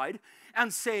side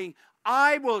and saying,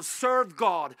 I will serve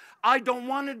God. I don't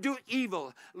want to do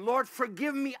evil. Lord,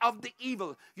 forgive me of the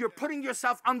evil. You're putting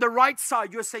yourself on the right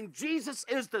side. You're saying Jesus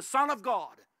is the Son of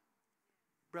God.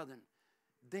 Brethren,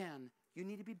 then you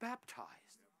need to be baptized.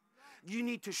 You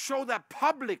need to show that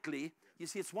publicly. You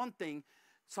see, it's one thing.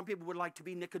 Some people would like to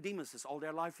be Nicodemuses all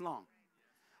their life long.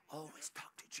 Always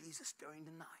talk to Jesus during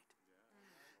the night.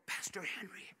 Pastor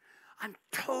Henry, I'm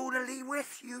totally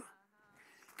with you.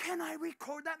 Can I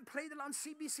record that and play that on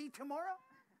CBC tomorrow?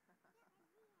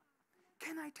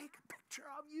 Can I take a picture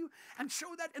of you and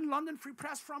show that in London Free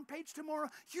Press front page tomorrow?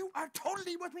 You are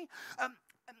totally with me.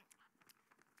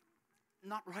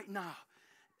 Not right now,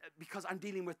 because I'm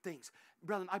dealing with things.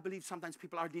 Brethren, I believe sometimes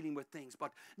people are dealing with things,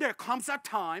 but there comes a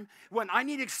time when I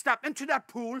need to step into that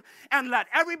pool and let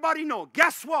everybody know,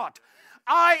 guess what?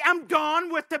 I am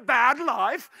done with the bad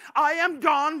life. I am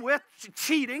done with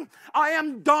cheating. I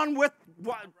am done with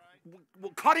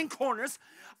cutting corners.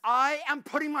 I am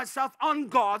putting myself on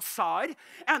God's side,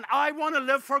 and I want to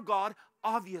live for God.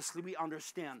 Obviously, we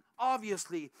understand.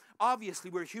 Obviously,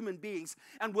 we're human beings,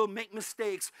 and we'll make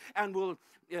mistakes, and we'll,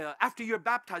 after you're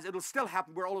baptized, it'll still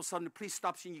happen where all of a sudden the police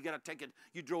stops you and you get a ticket.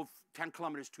 You drove 10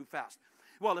 kilometers too fast.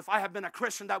 Well, if I had been a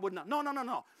Christian, that would not.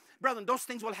 No. Brethren, those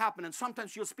things will happen, and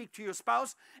sometimes you'll speak to your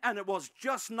spouse, and it was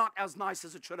just not as nice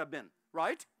as it should have been,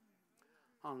 right?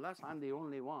 Unless I'm the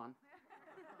only one.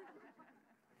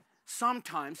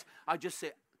 Sometimes I just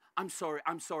say, I'm sorry.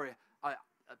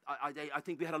 I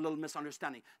think we had a little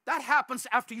misunderstanding. That happens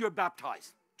after you're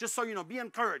baptized. Just so you know, be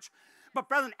encouraged. But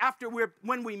brethren,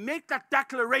 when we make that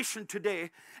declaration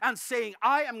today and saying,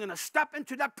 I am going to step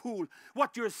into that pool,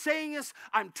 what you're saying is,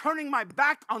 I'm turning my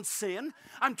back on sin,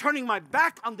 I'm turning my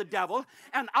back on the devil,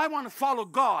 and I want to follow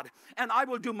God, and I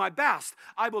will do my best.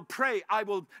 I will pray, I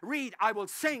will read, I will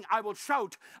sing, I will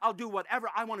shout, I'll do whatever.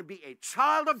 I want to be a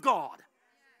child of God.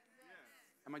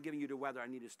 Am I giving you the weather? I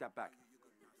need to step back.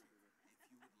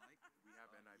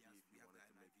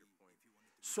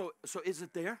 So is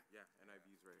it there? Yeah,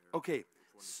 NIV's right here. Okay,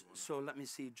 so let me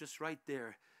see, just right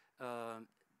there,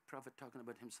 prophet talking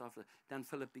about himself. Then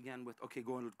Philip began with, okay,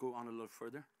 go on a little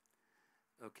further.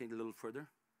 Okay, a little further.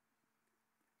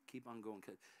 Keep on going.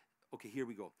 Okay, here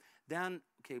we go. Then,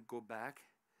 okay, go back.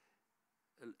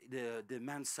 The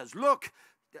man says, look,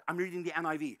 I'm reading the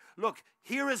NIV. Look,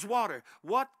 here is water.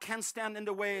 What can stand in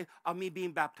the way of me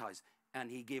being baptized? And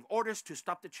he gave orders to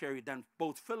stop the chariot. Then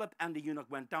both Philip and the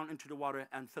eunuch went down into the water,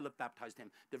 and Philip baptized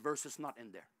him. The verse is not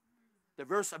in there. The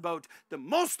verse about the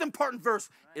most important verse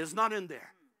is not in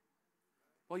there.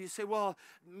 Well, you say, well,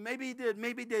 maybe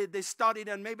they studied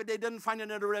and maybe they didn't find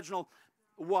it in the original.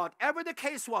 Whatever the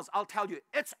case was, I'll tell you,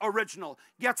 it's original.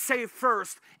 Get saved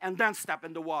first and then step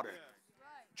in the water.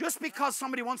 Just because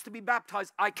somebody wants to be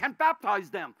baptized, I can't baptize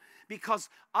them, because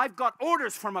I've got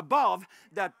orders from above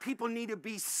that people need to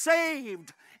be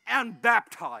saved and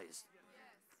baptized.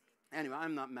 Anyway,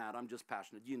 I'm not mad. I'm just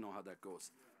passionate. You know how that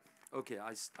goes. Okay,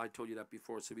 I told you that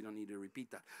before, so we don't need to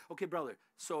repeat that. Okay, brother,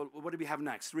 so what do we have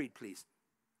next? Read, please.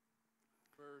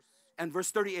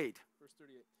 Verse 38. Verse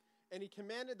 38. And he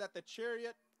commanded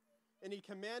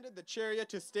the chariot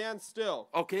to stand still.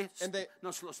 Okay. And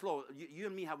slow. You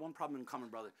and me have one problem in common,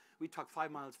 brother. We talk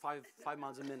 5 miles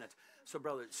a minute. So,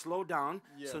 brother, slow down.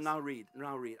 Yes. So now read.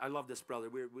 I love this, brother.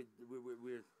 We're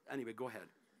anyway. Go ahead.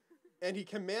 And he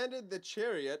commanded the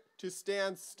chariot to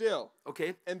stand still.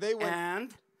 Okay. And they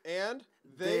went. And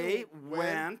they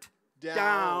went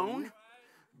down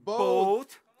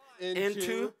both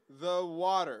into the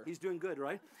water. He's doing good,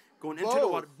 right? Going into the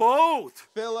water. Both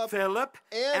Philip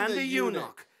and the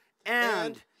eunuch.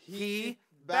 And he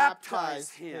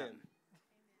baptized him.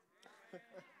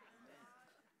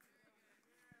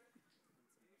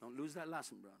 Don't lose that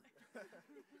lesson, brother.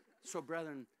 So,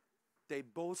 brethren, they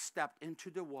both stepped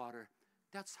into the water.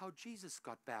 That's how Jesus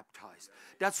got baptized.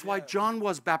 That's why John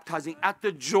was baptizing at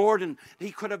the Jordan.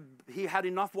 He had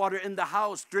enough water in the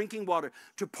house, drinking water,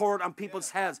 to pour it on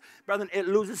people's heads. Brethren, it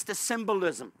loses the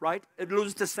symbolism, right? It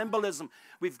loses the symbolism.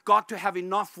 We've got to have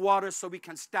enough water so we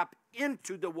can step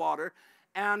into the water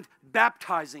and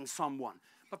baptizing someone.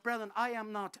 But brethren, I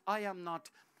am not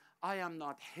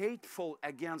hateful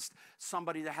against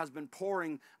somebody that has been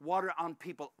pouring water on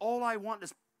people. All I want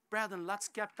is, brethren, let's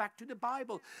get back to the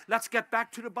Bible. Let's get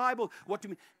back to the Bible. What do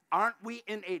you mean? Aren't we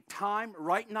in a time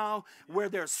right now where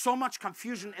there's so much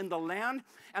confusion in the land?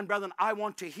 And brethren, I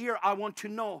want to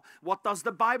know, what does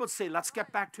the Bible say? Let's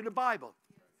get back to the Bible.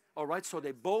 All right, so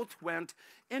they both went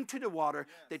into the water.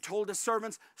 They told the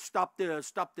servants, stop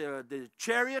the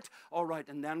chariot. All right,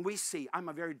 and then we see, I'm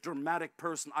a very dramatic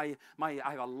person. I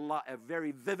have a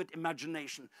very vivid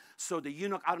imagination. So the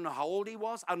eunuch, I don't know how old he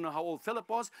was. I don't know how old Philip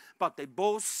was, but they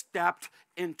both stepped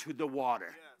into the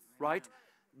water, right?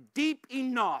 Deep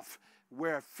enough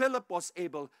where Philip was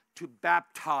able to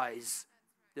baptize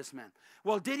this man.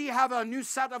 Well, did he have a new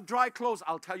set of dry clothes?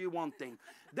 I'll tell you one thing.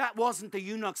 That wasn't the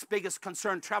eunuch's biggest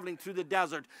concern traveling through the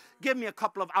desert. Give me a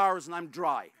couple of hours and I'm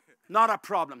dry. Not a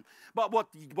problem. But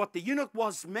what the eunuch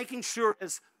was making sure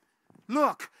is,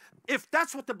 look, if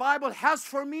that's what the Bible has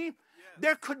for me,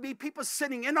 there could be people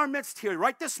sitting in our midst here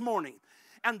right this morning,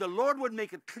 and the Lord would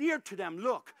make it clear to them,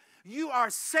 look, you are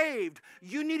saved.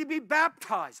 You need to be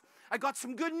baptized. I got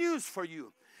some good news for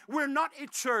you. We're not a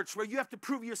church where you have to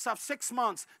prove yourself 6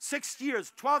 months, 6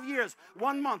 years, 12 years,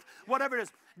 1 month, whatever it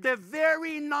is. The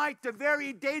very night, the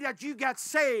very day that you get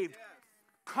saved,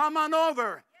 come on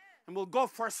over and we'll go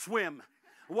for a swim.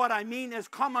 What I mean is,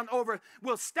 come on over,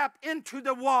 we'll step into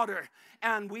the water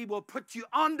and we will put you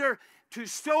under to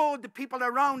show the people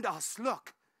around us,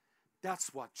 look,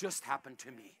 that's what just happened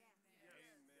to me.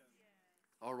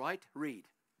 All right, read.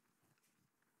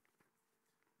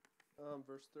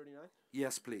 Verse 39.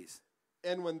 Yes, please.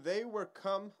 And when they were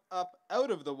come up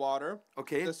out of the water,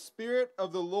 Okay. the Spirit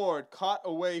of the Lord caught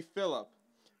away Philip,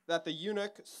 that the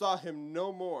eunuch saw him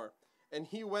no more, and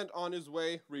he went on his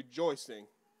way rejoicing.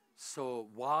 So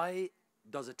why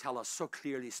does it tell us so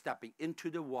clearly stepping into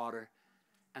the water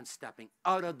and stepping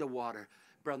out of the water?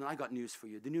 Brethren, I got news for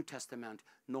you. The New Testament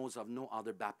knows of no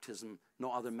other baptism,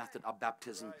 no other method of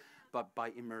baptism but by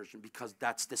immersion, because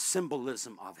that's the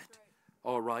symbolism of it.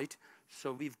 All right?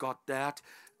 So we've got that.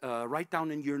 Write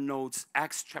down in your notes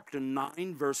Acts chapter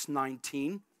 9, verse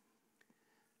 19.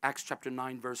 Acts chapter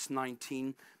 9, verse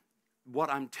 19. What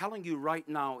I'm telling you right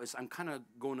now is, I'm kind of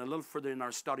going a little further in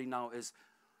our study now, is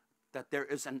that there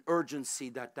is an urgency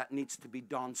that needs to be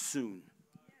done soon.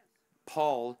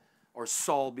 Paul, or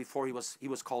Saul, before he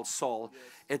was called Saul,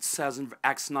 it says in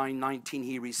Acts 9:19,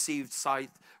 he received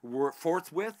sight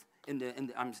forthwith,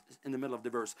 I'm in the middle of the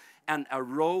verse, and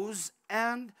arose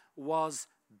and was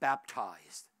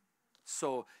baptized.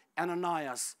 So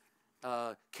Ananias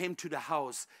came to the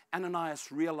house.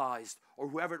 Ananias realized, or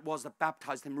whoever it was that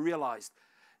baptized him realized,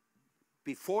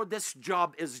 before this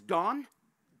job is done,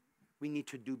 we need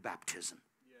to do baptism.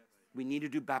 We need to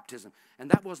do baptism. And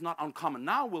that was not uncommon.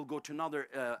 Now we'll go to another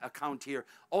account here,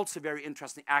 also very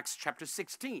interesting, Acts chapter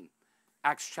 16.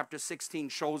 Acts chapter 16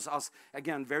 shows us,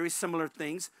 again, very similar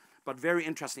things, but very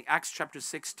interesting. Acts chapter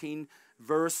 16,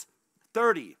 verse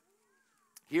 30.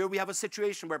 Here we have a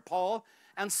situation where Paul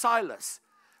and Silas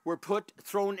were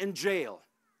thrown in jail,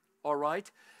 all right?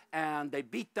 And they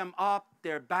beat them up.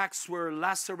 Their backs were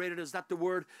lacerated. Is that the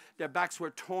word? Their backs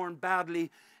were torn badly.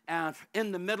 And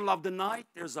in the middle of the night,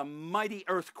 there's a mighty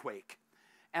earthquake.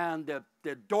 And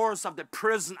the doors of the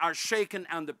prison are shaken,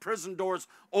 and the prison doors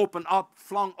open up,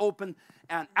 flung open.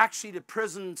 And actually the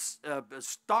prison's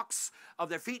stocks of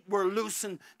their feet were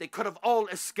loosened. They could have all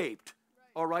escaped,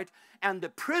 all right? And the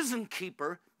prison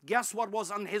keeper, guess what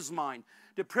was on his mind?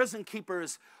 The prison keeper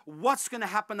is, what's going to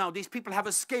happen now? These people have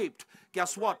escaped.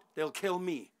 Guess what? They'll kill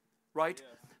me, right?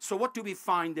 Yeah. So what do we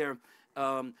find there?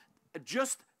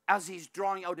 Just as he's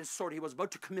drawing out his sword, he was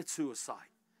about to commit suicide.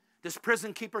 This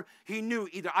prison keeper, he knew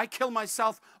either I kill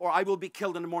myself or I will be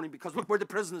killed in the morning, because look where the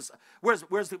prisoners,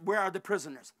 where are the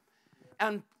prisoners?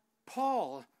 And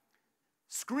Paul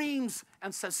screams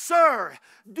and says, "Sir,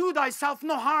 do thyself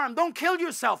no harm. Don't kill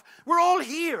yourself. We're all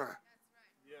here."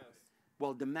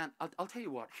 Well, the man, I'll tell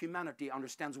you what, humanity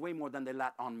understands way more than they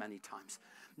let on many times.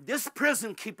 This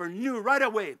prison keeper knew right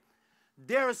away,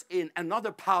 there's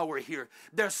another power here.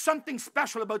 There's something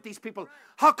special about these people.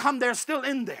 How come they're still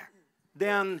in there?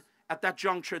 Then at that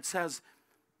juncture it says,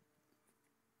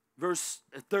 verse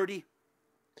 30.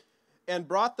 And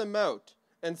brought them out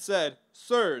and said,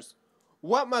 "Sirs,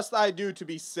 what must I do to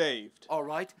be saved?" All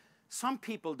right. Some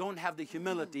people don't have the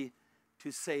humility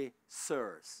to say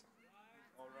sirs.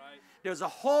 There's a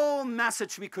whole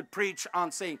message we could preach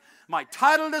on saying, my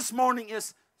title this morning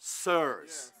is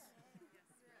sirs. Yes.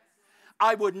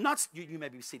 I would not, you may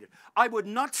be seated. I would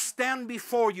not stand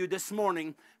before you this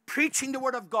morning preaching the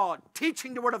Word of God,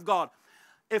 teaching the Word of God,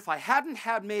 if I hadn't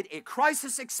had made a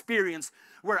crisis experience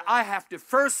where I have to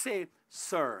first say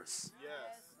sirs.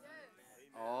 Yes.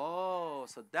 Oh,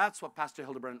 so that's what Pastor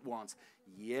Hildebrandt wants.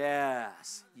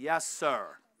 Yes. Yes,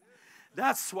 sir.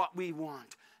 That's what we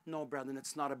want. No, brethren,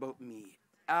 it's not about me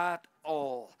at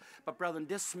all. But, brethren,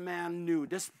 this man knew,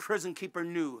 this prison keeper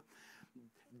knew,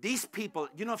 these people,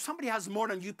 you know, if somebody has more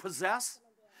than you possess,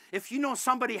 If you know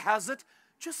somebody has it,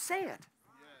 just say it.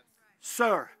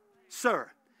 Sir,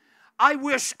 I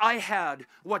wish I had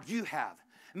what you have.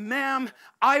 Ma'am,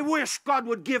 I wish God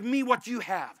would give me what you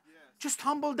have. Just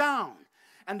humble down.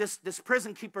 And this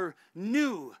prison keeper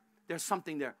knew there's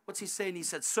something there. What's he saying? He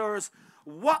said, sirs,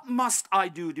 what must I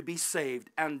do to be saved?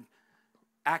 And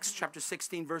Acts chapter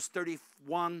 16, verse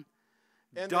 31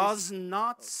 does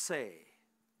not say,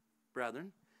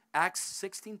 brethren, Acts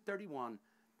 16:31,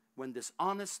 when this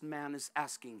honest man is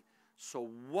asking, so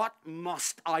what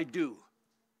must I do?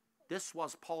 This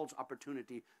was Paul's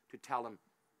opportunity to tell him,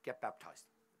 get baptized.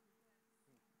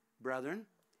 Brethren,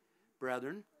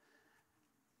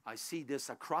 I see this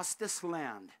across this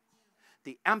land.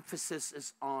 The emphasis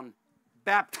is on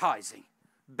baptizing.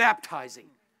 Baptizing.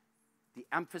 The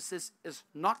emphasis is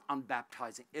not on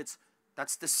baptizing.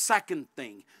 That's the second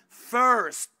thing.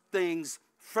 First things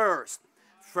first.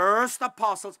 First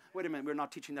apostles. Wait a minute, we're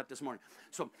not teaching that this morning.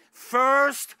 So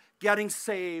first getting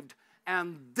saved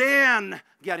and then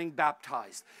getting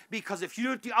baptized. Because if you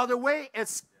do it the other way,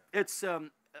 it's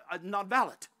not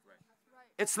valid.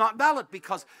 It's not valid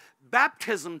because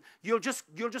baptism, you'll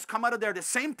just come out of there the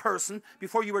same person.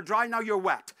 Before you were dry, now you're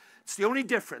wet. It's the only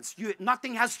difference.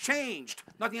 Nothing has changed.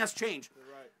 Nothing has changed.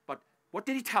 Right. But what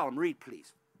did he tell them? Read,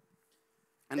 please.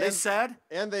 And they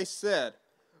said,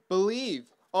 believe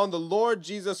on the Lord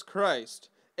Jesus Christ,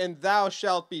 and thou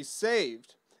shalt be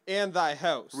saved, and thy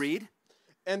house. Read.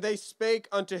 And they spake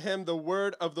unto him the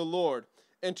word of the Lord,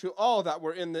 and to all that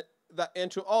were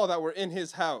in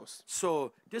his house.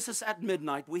 So this is at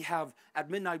midnight. At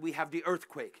midnight we have the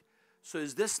earthquake. So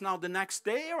is this now the next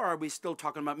day, or are we still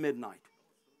talking about midnight?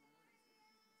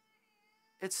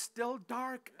 It's still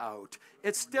dark out.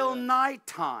 It's still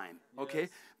nighttime. Okay. Yes.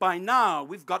 By now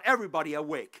we've got everybody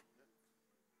awake.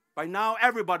 By now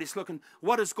everybody's looking,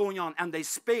 what is going on? And they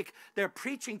speak. They're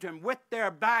preaching to him with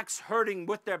their backs hurting,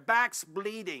 with their backs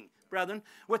bleeding. Brethren,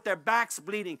 with their backs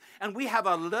bleeding. And we have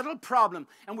a little problem,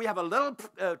 and we have a little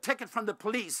ticket from the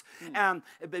police. And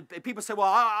people say, well,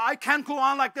 I can't go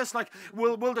on like this. Like,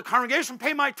 will the congregation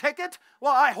pay my ticket?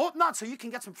 Well, I hope not, so you can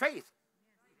get some faith.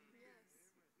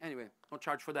 Anyway, no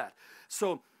charge for that.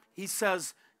 So he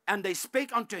says, and they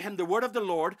spake unto him the word of the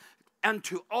Lord, and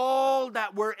to all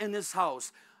that were in his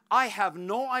house. I have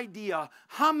no idea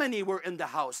how many were in the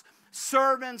house.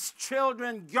 Servants,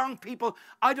 children, young people,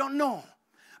 I don't know.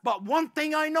 But one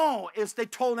thing I know is they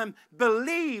told him,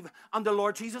 believe on the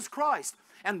Lord Jesus Christ.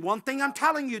 And one thing I'm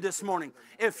telling you this morning,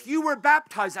 if you were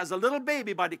baptized as a little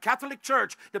baby by the Catholic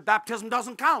Church, the baptism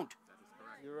doesn't count.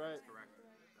 You're right.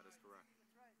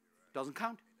 Doesn't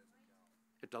count.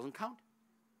 It doesn't count.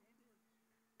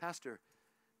 Pastor,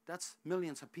 that's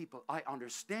millions of people. I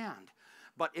understand.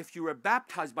 But if you were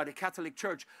baptized by the Catholic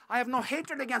Church, I have no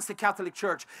hatred against the Catholic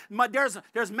Church.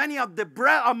 There's many of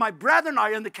my brethren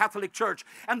are in the Catholic Church,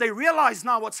 and they realize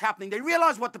now what's happening. They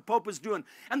realize what the Pope is doing,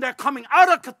 and they're coming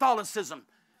out of Catholicism.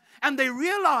 And they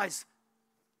realize,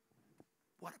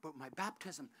 what about my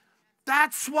baptism?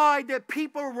 That's why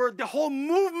the whole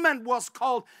movement was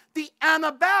called the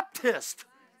Anabaptist.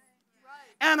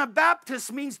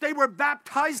 Anabaptist means they were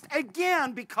baptized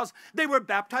again because they were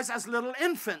baptized as little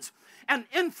infants. An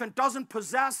infant doesn't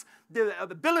possess the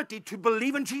ability to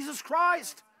believe in Jesus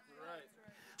Christ. Right.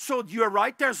 So you're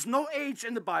right, there's no age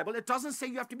in the Bible. It doesn't say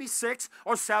you have to be 6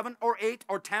 or 7 or 8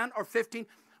 or 10 or 15.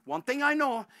 One thing I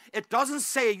know, it doesn't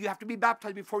say you have to be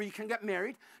baptized before you can get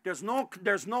married. There's no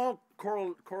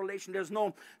correlation. There's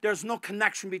no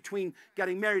connection between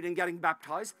getting married and getting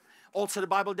baptized. Also, the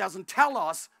Bible doesn't tell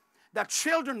us that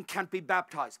children can't be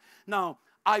baptized. Now,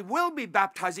 I will be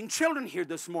baptizing children here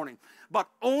this morning, but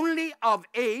only of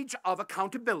age of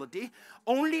accountability,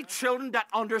 only children that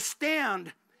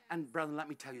understand. And brethren, let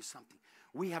me tell you something.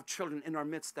 We have children in our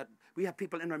midst we have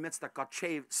people in our midst that got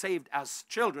saved as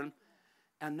children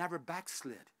and never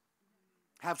backslid,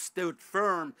 have stood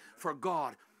firm for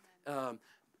God.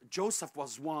 Joseph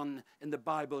was one in the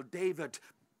Bible. David,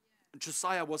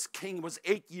 Josiah was king, was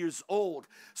 8 years old.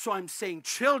 So I'm saying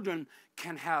children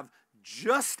can have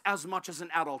just as much as an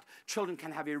adult. Children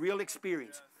can have a real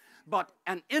experience. But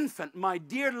an infant, my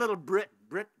dear little Brit,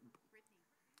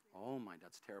 oh my,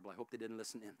 that's terrible. I hope they didn't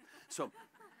listen in. So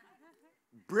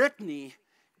Brittany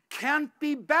can't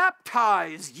be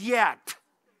baptized yet.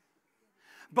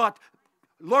 But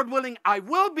Lord willing, I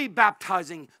will be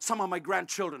baptizing some of my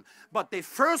grandchildren. But they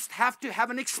first have to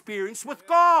have an experience with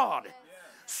God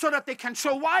so that they can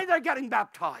show why they're getting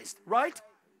baptized, right?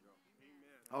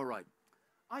 All right.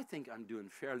 I think I'm doing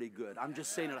fairly good. I'm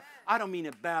just saying it. I don't mean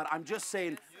it bad. I'm just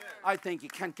saying I think you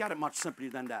can't get it much simpler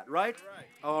than that, right?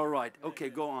 All right. Okay,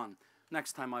 go on.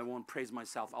 Next time I won't praise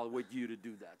myself. I'll wait you to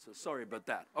do that. So sorry about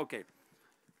that. Okay.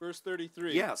 Verse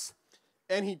 33. Yes.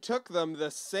 And he took them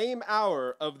the same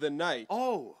hour of the night.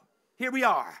 Oh, here we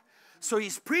are. So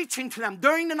he's preaching to them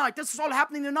during the night. This is all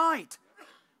happening tonight.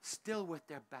 Still with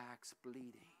their backs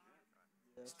bleeding.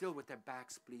 Still with their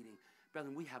backs bleeding.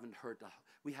 Brethren, we haven't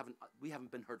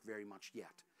been hurt very much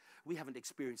yet. We haven't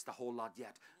experienced a whole lot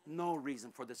yet. No reason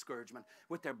for discouragement.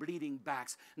 With their bleeding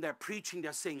backs, and they're preaching,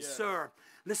 they're saying, sir,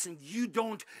 listen, you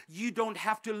don't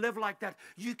have to live like that.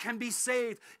 You can be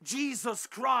saved. Jesus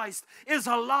Christ is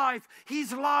alive.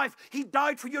 He's alive. He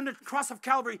died for you on the cross of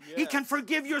Calvary. He can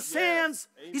forgive your sins.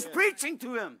 He's preaching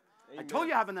to him. I told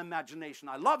you I have an imagination.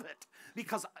 I love it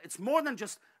because it's more than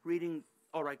just reading.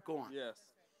 All right, go on. Yes.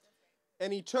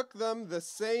 And he took them the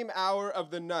same hour of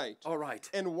the night. All right.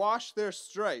 And washed their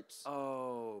stripes.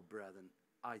 Oh, brethren,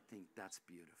 I think that's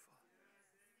beautiful.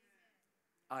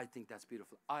 I think that's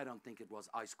beautiful. I don't think it was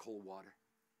ice cold water.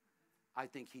 I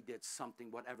think he did something,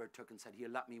 whatever it took, and said, here,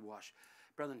 let me wash.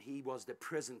 Brethren, he was the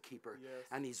prison keeper,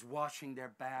 and he's washing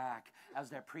their back as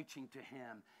they're preaching to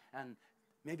him. And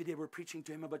maybe they were preaching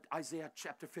to him about Isaiah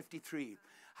chapter 53,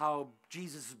 how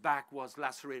Jesus' back was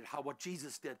lacerated, how what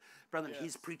Jesus did. Brethren,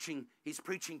 he's preaching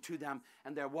to them,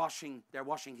 and they're washing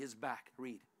his back.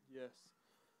 Read. Yes.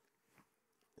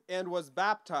 And was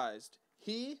baptized,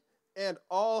 he and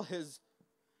all his.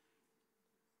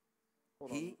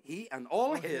 He and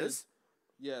all his.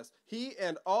 Yes, he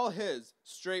and all his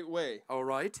straightway. All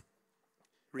right.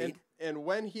 Read. And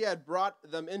when he had brought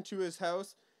them into his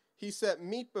house, he set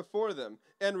meat before them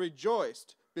and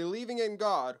rejoiced, believing in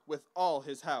God with all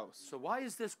his house. So why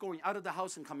is this going out of the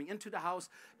house and coming into the house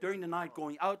during the night,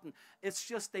 going out? And it's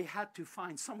just they had to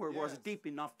find somewhere where it was deep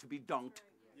enough to be dunked.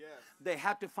 Yes. They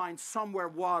had to find somewhere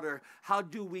water. How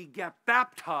do we get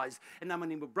baptized? And then when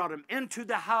he brought him into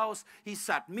the house, he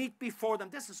set meat before them.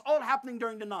 This is all happening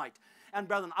during the night. And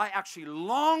brethren, I actually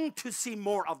long to see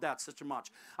more of that, Sister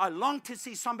Much. I long to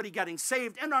see somebody getting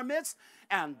saved in our midst,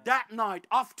 and that night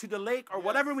off to the lake or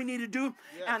whatever we need to do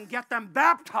and get them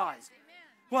baptized.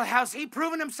 Well, has he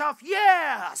proven himself?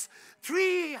 Yes.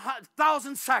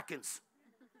 3,000 seconds.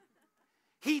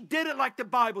 He did it like the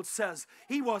Bible says.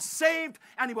 He was saved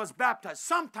and he was baptized.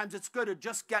 Sometimes it's good to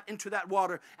just get into that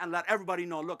water and let everybody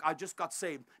know, look, I just got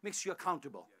saved. Makes you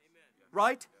accountable.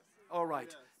 Right? All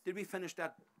right. Did we finish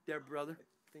that there, brother? I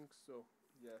think so,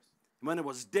 yes. When it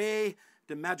was day,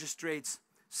 the magistrates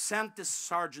sent the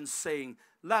sergeants saying,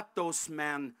 let those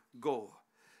men go.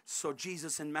 So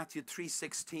Jesus in Matthew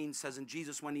 3:16 says, and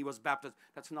Jesus when he was baptized,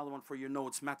 that's another one for your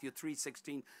notes, Matthew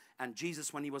 3:16, and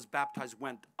Jesus when he was baptized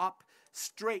went up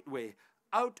straightway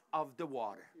out of the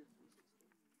water.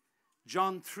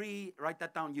 John 3, write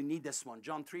that down, you need this one.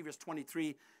 John 3 verse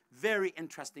 23, very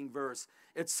interesting verse.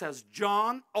 It says,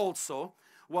 John also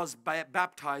was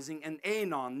baptizing in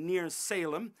Aenon near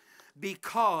Salem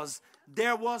because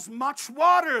there was much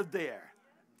water there.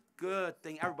 Good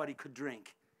thing everybody could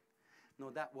drink. No,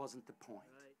 that wasn't the point.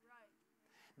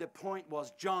 The point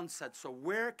was John said, so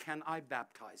where can I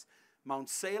baptize? Mount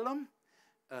Salem,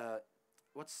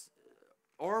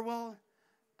 Orwell,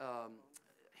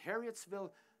 Harrietsville,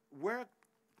 where?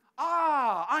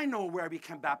 I know where we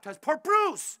can baptize. Port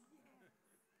Bruce.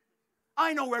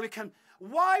 I know where we can.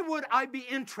 Why would I be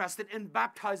interested in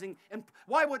baptizing? And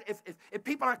why would, if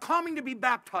people are coming to be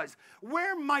baptized,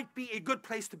 where might be a good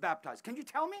place to baptize? Can you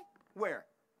tell me? Where?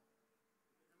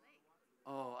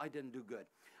 Oh, I didn't do good.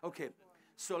 Okay,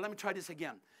 so let me try this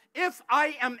again. If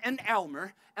I am in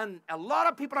Aylmer and a lot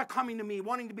of people are coming to me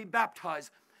wanting to be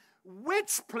baptized,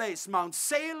 which place, Mount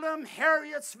Salem,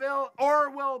 Harrietsville,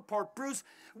 Orwell, Port Bruce,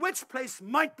 which place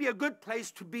might be a good place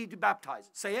to be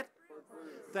baptized? Say it.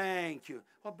 Thank you.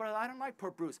 Well, brother, I don't like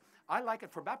Port Bruce. I like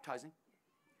it for baptizing.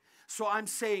 So I'm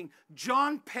saying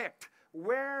John picked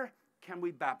where can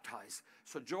we baptize.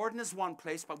 So Jordan is one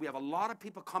place, but we have a lot of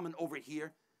people coming over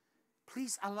here.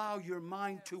 Please allow your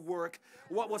mind to work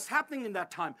what was happening in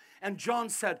that time. And John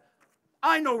said,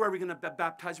 I know where we're going to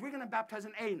baptize. We're going to baptize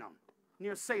in Aenon,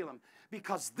 near Salem,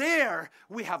 because there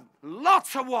we have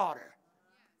lots of water.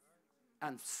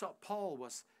 And so Paul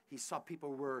he saw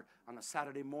people were on a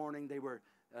Saturday morning,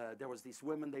 there was these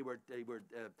women, they were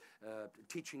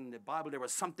teaching the Bible, there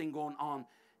was something going on,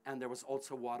 and there was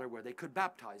also water where they could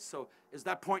baptize. So is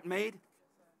that point made?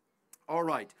 All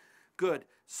right, good.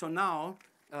 So now,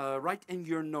 write in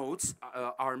your notes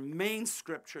our main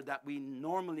scripture that we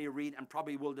normally read, and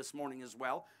probably will this morning as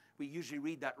well. We usually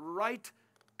read that right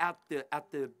at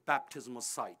the baptismal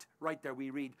site. Right there we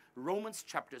read Romans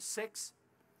chapter 6,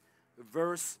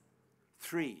 verse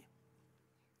 3.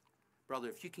 Brother,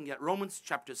 if you can get Romans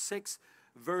chapter 6,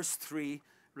 verse 3,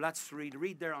 Let's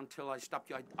read there until I stop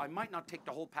you. I might not take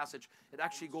the whole passage. It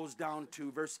actually goes down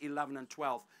to verse 11 and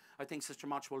 12. I think Sister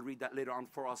Mach will read that later on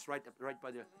for us, right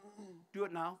by the... Do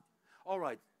it now? All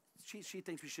right. She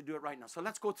thinks we should do it right now. So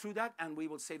let's go through that, and we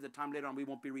will save the time later on. We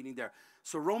won't be reading there.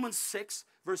 So Romans 6,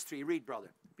 verse 3. Read,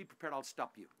 brother. Be prepared. I'll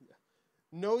stop you.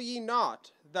 Know ye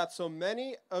not that so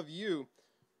many of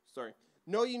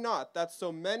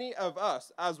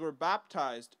us as were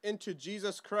baptized into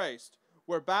Jesus Christ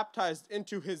were baptized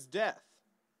into his death?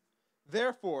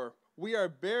 Therefore we are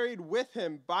buried with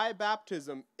him by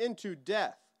baptism into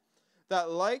death, that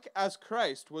like as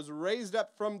Christ was raised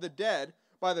up from the dead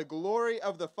by the glory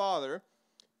of the Father,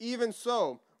 even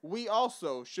so we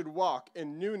also should walk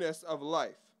in newness of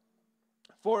life.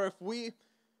 For if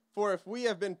we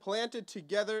have been planted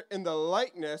together in the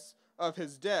likeness of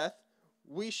his death,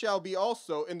 we shall be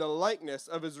also in the likeness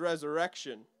of his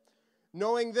resurrection.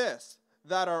 Knowing this,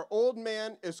 that our old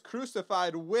man is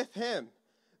crucified with him,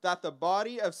 that the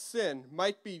body of sin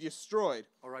might be destroyed.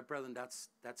 All right, brethren, that's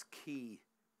key.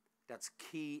 That's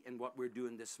key in what we're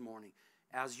doing this morning.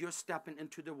 As you're stepping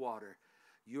into the water,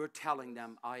 you're telling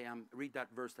them, read that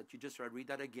verse that you just read. Read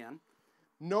that again.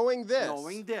 Knowing this.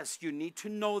 Knowing this. You need to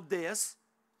know this.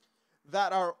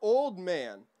 That our old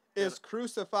man is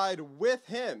crucified with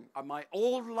him. My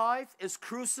old life is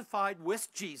crucified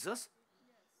with Jesus.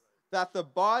 That the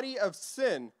body of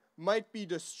sin might be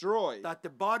destroyed. That the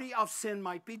body of sin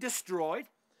might be destroyed.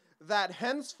 That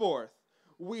henceforth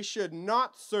we should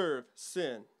not serve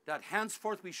sin. That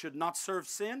henceforth we should not serve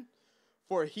sin.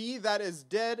 For he that is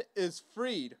dead is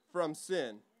freed from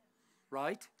sin.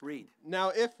 Right? Read.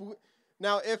 Now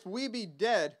if we be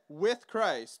dead with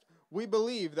Christ, we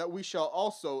believe that we shall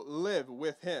also live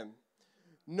with him,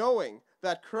 knowing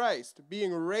that Christ,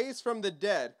 being raised from the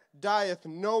dead, dieth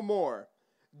no more.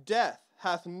 Death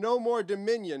hath no more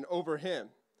dominion over him.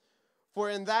 For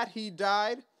in that he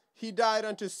died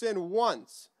unto sin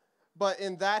once, but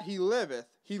in that he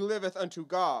liveth unto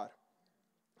God.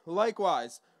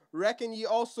 Likewise, reckon ye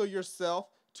also yourself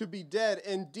to be dead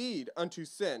indeed unto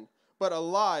sin, but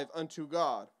alive unto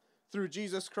God, through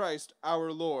Jesus Christ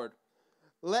our Lord.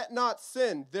 Let not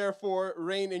sin, therefore,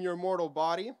 reign in your mortal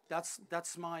body. That's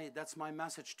my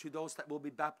message to those that will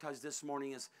be baptized this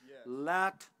morning is,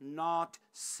 let not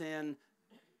sin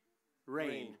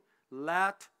reign.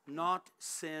 Let not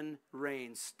sin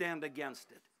reign. Stand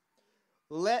against it.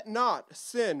 Let not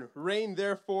sin reign,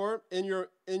 therefore, in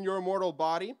your mortal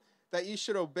body, that ye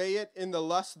should obey it in the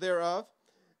lust thereof.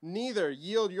 Neither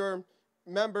yield your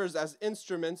members as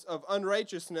instruments of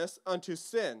unrighteousness unto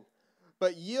sin,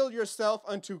 but yield yourself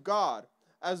unto God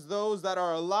as those that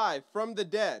are alive from the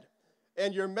dead,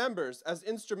 and your members as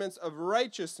instruments of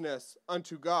righteousness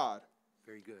unto God.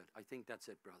 Very good. I think that's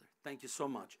it, brother. Thank you so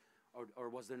much. Or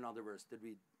was there another verse?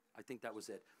 I think that was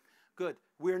it. Good.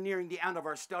 We're nearing the end of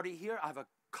our study here. I have a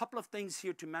couple of things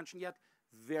here to mention yet.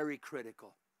 Very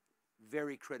critical.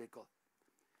 Very critical.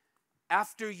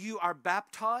 After you are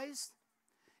baptized,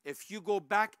 if you go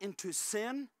back into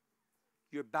sin,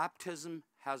 your baptism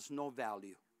has no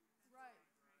value.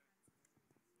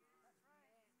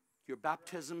 Your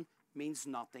baptism means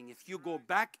nothing. If you go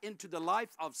back into the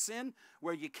life of sin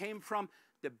where you came from,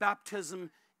 the baptism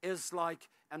is like,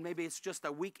 and maybe it's just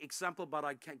a weak example, but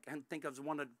I can't think of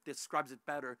one that describes it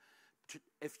better.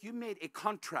 If you made a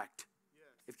contract,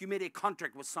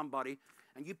 with somebody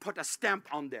and you put a stamp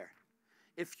on there,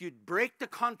 if you break the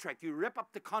contract, you rip up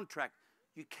the contract,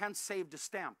 you can't save the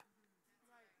stamp.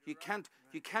 You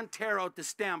can't tear out the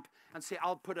stamp and say,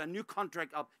 I'll put a new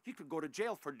contract up. You could go to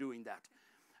jail for doing that.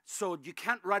 So you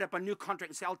can't write up a new contract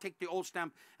and say, I'll take the old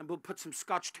stamp and we'll put some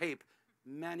Scotch tape.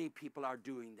 Many people are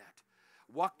doing that.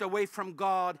 Walked away from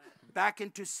God, back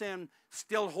into sin,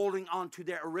 still holding on to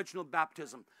their original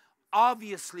baptism.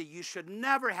 Obviously, you should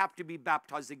never have to be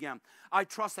baptized again. I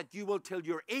trust that you will till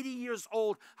you're 80 years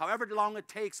old, however long it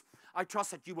takes. I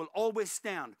trust that you will always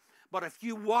stand. But if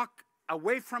you walk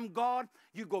away from God,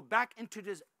 you go back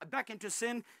into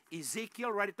sin.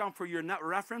 Ezekiel, write it down for your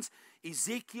reference.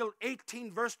 Ezekiel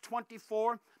 18 verse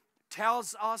 24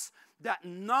 tells us that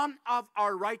none of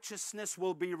our righteousness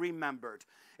will be remembered.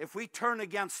 If we turn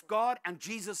against God, and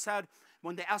Jesus said,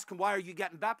 when they asked him, why are you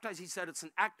getting baptized? He said, it's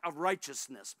an act of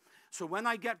righteousness. So when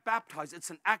I get baptized, it's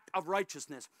an act of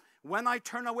righteousness. When I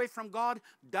turn away from God,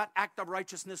 that act of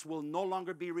righteousness will no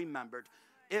longer be remembered.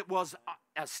 It was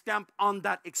a stamp on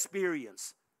that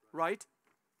experience, right?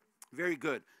 Very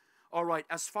good. All right,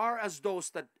 as far as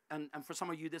those that, and for some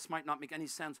of you this might not make any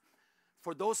sense,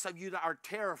 for those of you that are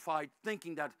terrified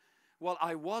thinking that, well,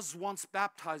 I was once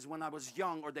baptized when I was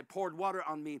young, or they poured water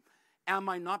on me, am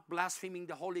I not blaspheming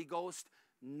the Holy Ghost?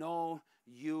 No,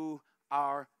 you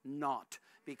are not.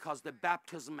 Because the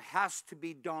baptism has to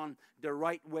be done the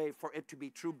right way for it to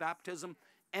be true baptism.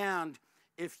 And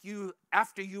if you,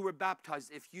 after you were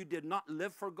baptized, if you did not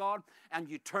live for God and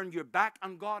you turned your back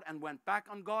on God and went back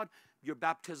on God, your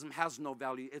baptism has no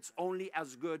value. It's only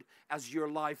as good as your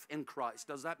life in Christ.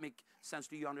 Does that make sense?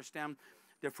 Do you understand?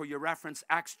 Therefore, your reference,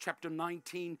 Acts chapter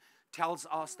 19 tells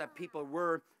us that people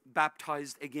were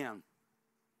baptized again.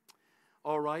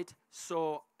 All right,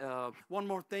 so one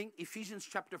more thing. Ephesians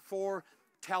chapter 4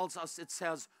 tells us, it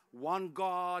says, one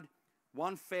God,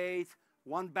 one faith,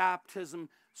 one baptism.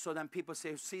 So then people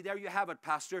say, see, there you have it,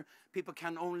 Pastor. People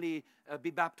can only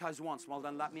be baptized once. Well,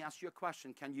 then let me ask you a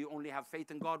question. Can you only have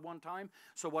faith in God one time?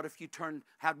 So what if you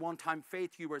had one-time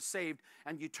faith, you were saved,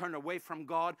 and you turn away from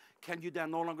God? Can you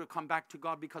then no longer come back to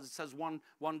God because it says one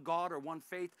God or one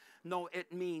faith? No,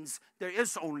 it means there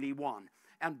is only one.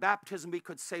 And baptism, we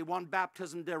could say one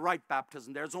baptism, the right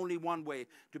baptism. There's only one way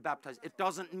to baptize. It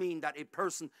doesn't mean that a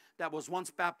person that was once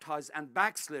baptized and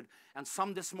backslid, and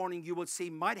some this morning you will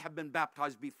see might have been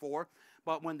baptized before,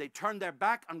 but when they turned their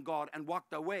back on God and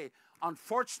walked away,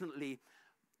 unfortunately,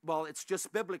 well, it's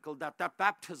just biblical that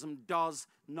baptism does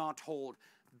not hold.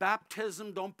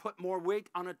 Baptism, don't put more weight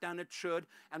on it than it should,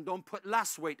 and don't put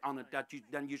less weight on it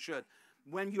than you should.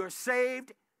 When you're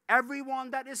saved,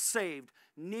 everyone that is saved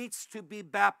needs to be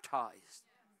baptized.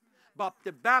 But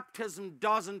the baptism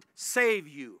doesn't save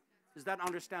you. Is that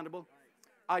understandable?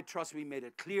 I trust we made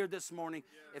it clear this morning.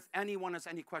 If anyone has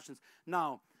any questions.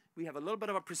 Now, we have a little bit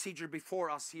of a procedure before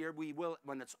us here. We will,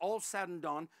 when it's all said and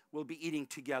done, we'll be eating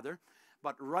together.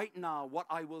 But right now, what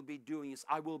I will be doing is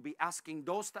I will be asking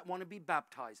those that want to be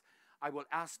baptized, I will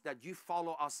ask that you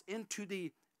follow us into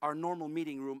our normal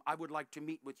meeting room. I would like to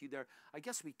meet with you there. I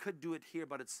guess we could do it here,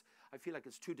 but I feel like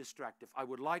it's too distractive. I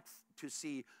would like to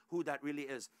see who that really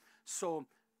is. So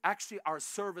actually our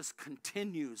service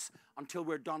continues until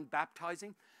we're done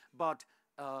baptizing. But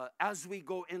as we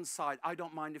go inside, I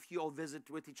don't mind if you all visit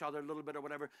with each other a little bit or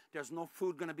whatever. There's no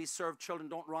food going to be served. Children,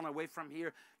 don't run away from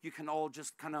here. You can all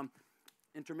just kind of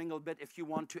intermingle a bit if you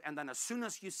want to. And then as soon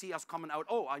as you see us coming out,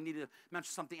 I need to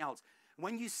mention something else.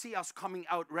 When you see us coming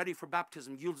out ready for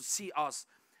baptism, you'll see us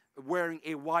wearing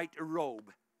a white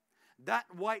robe. That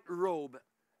white robe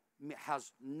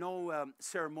has no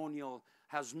ceremonial,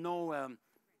 has no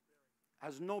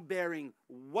bearing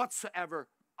whatsoever,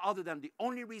 other than the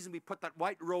only reason we put that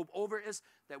white robe over is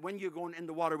that when you're going in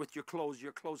the water with your clothes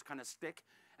kind of stick,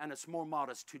 and it's more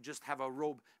modest to just have a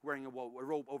robe, wearing a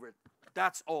robe over it.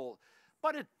 That's all.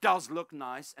 But it does look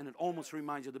nice, and it almost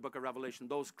reminds you of the book of Revelation,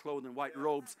 those clothed in white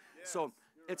robes. So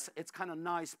it's kind of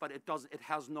nice, but it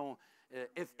has no,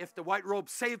 if the white robe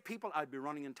saved people, I'd be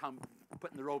running in town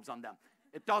putting the robes on them.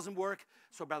 It doesn't work,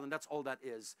 so brethren, that's all that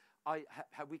is.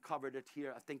 Have we covered it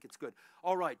here? I think it's good.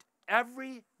 All right,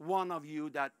 every one of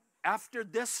you that after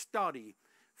this study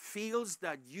feels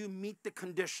that you meet the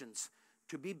conditions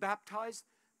to be baptized,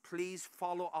 please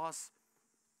follow us.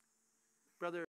 Brother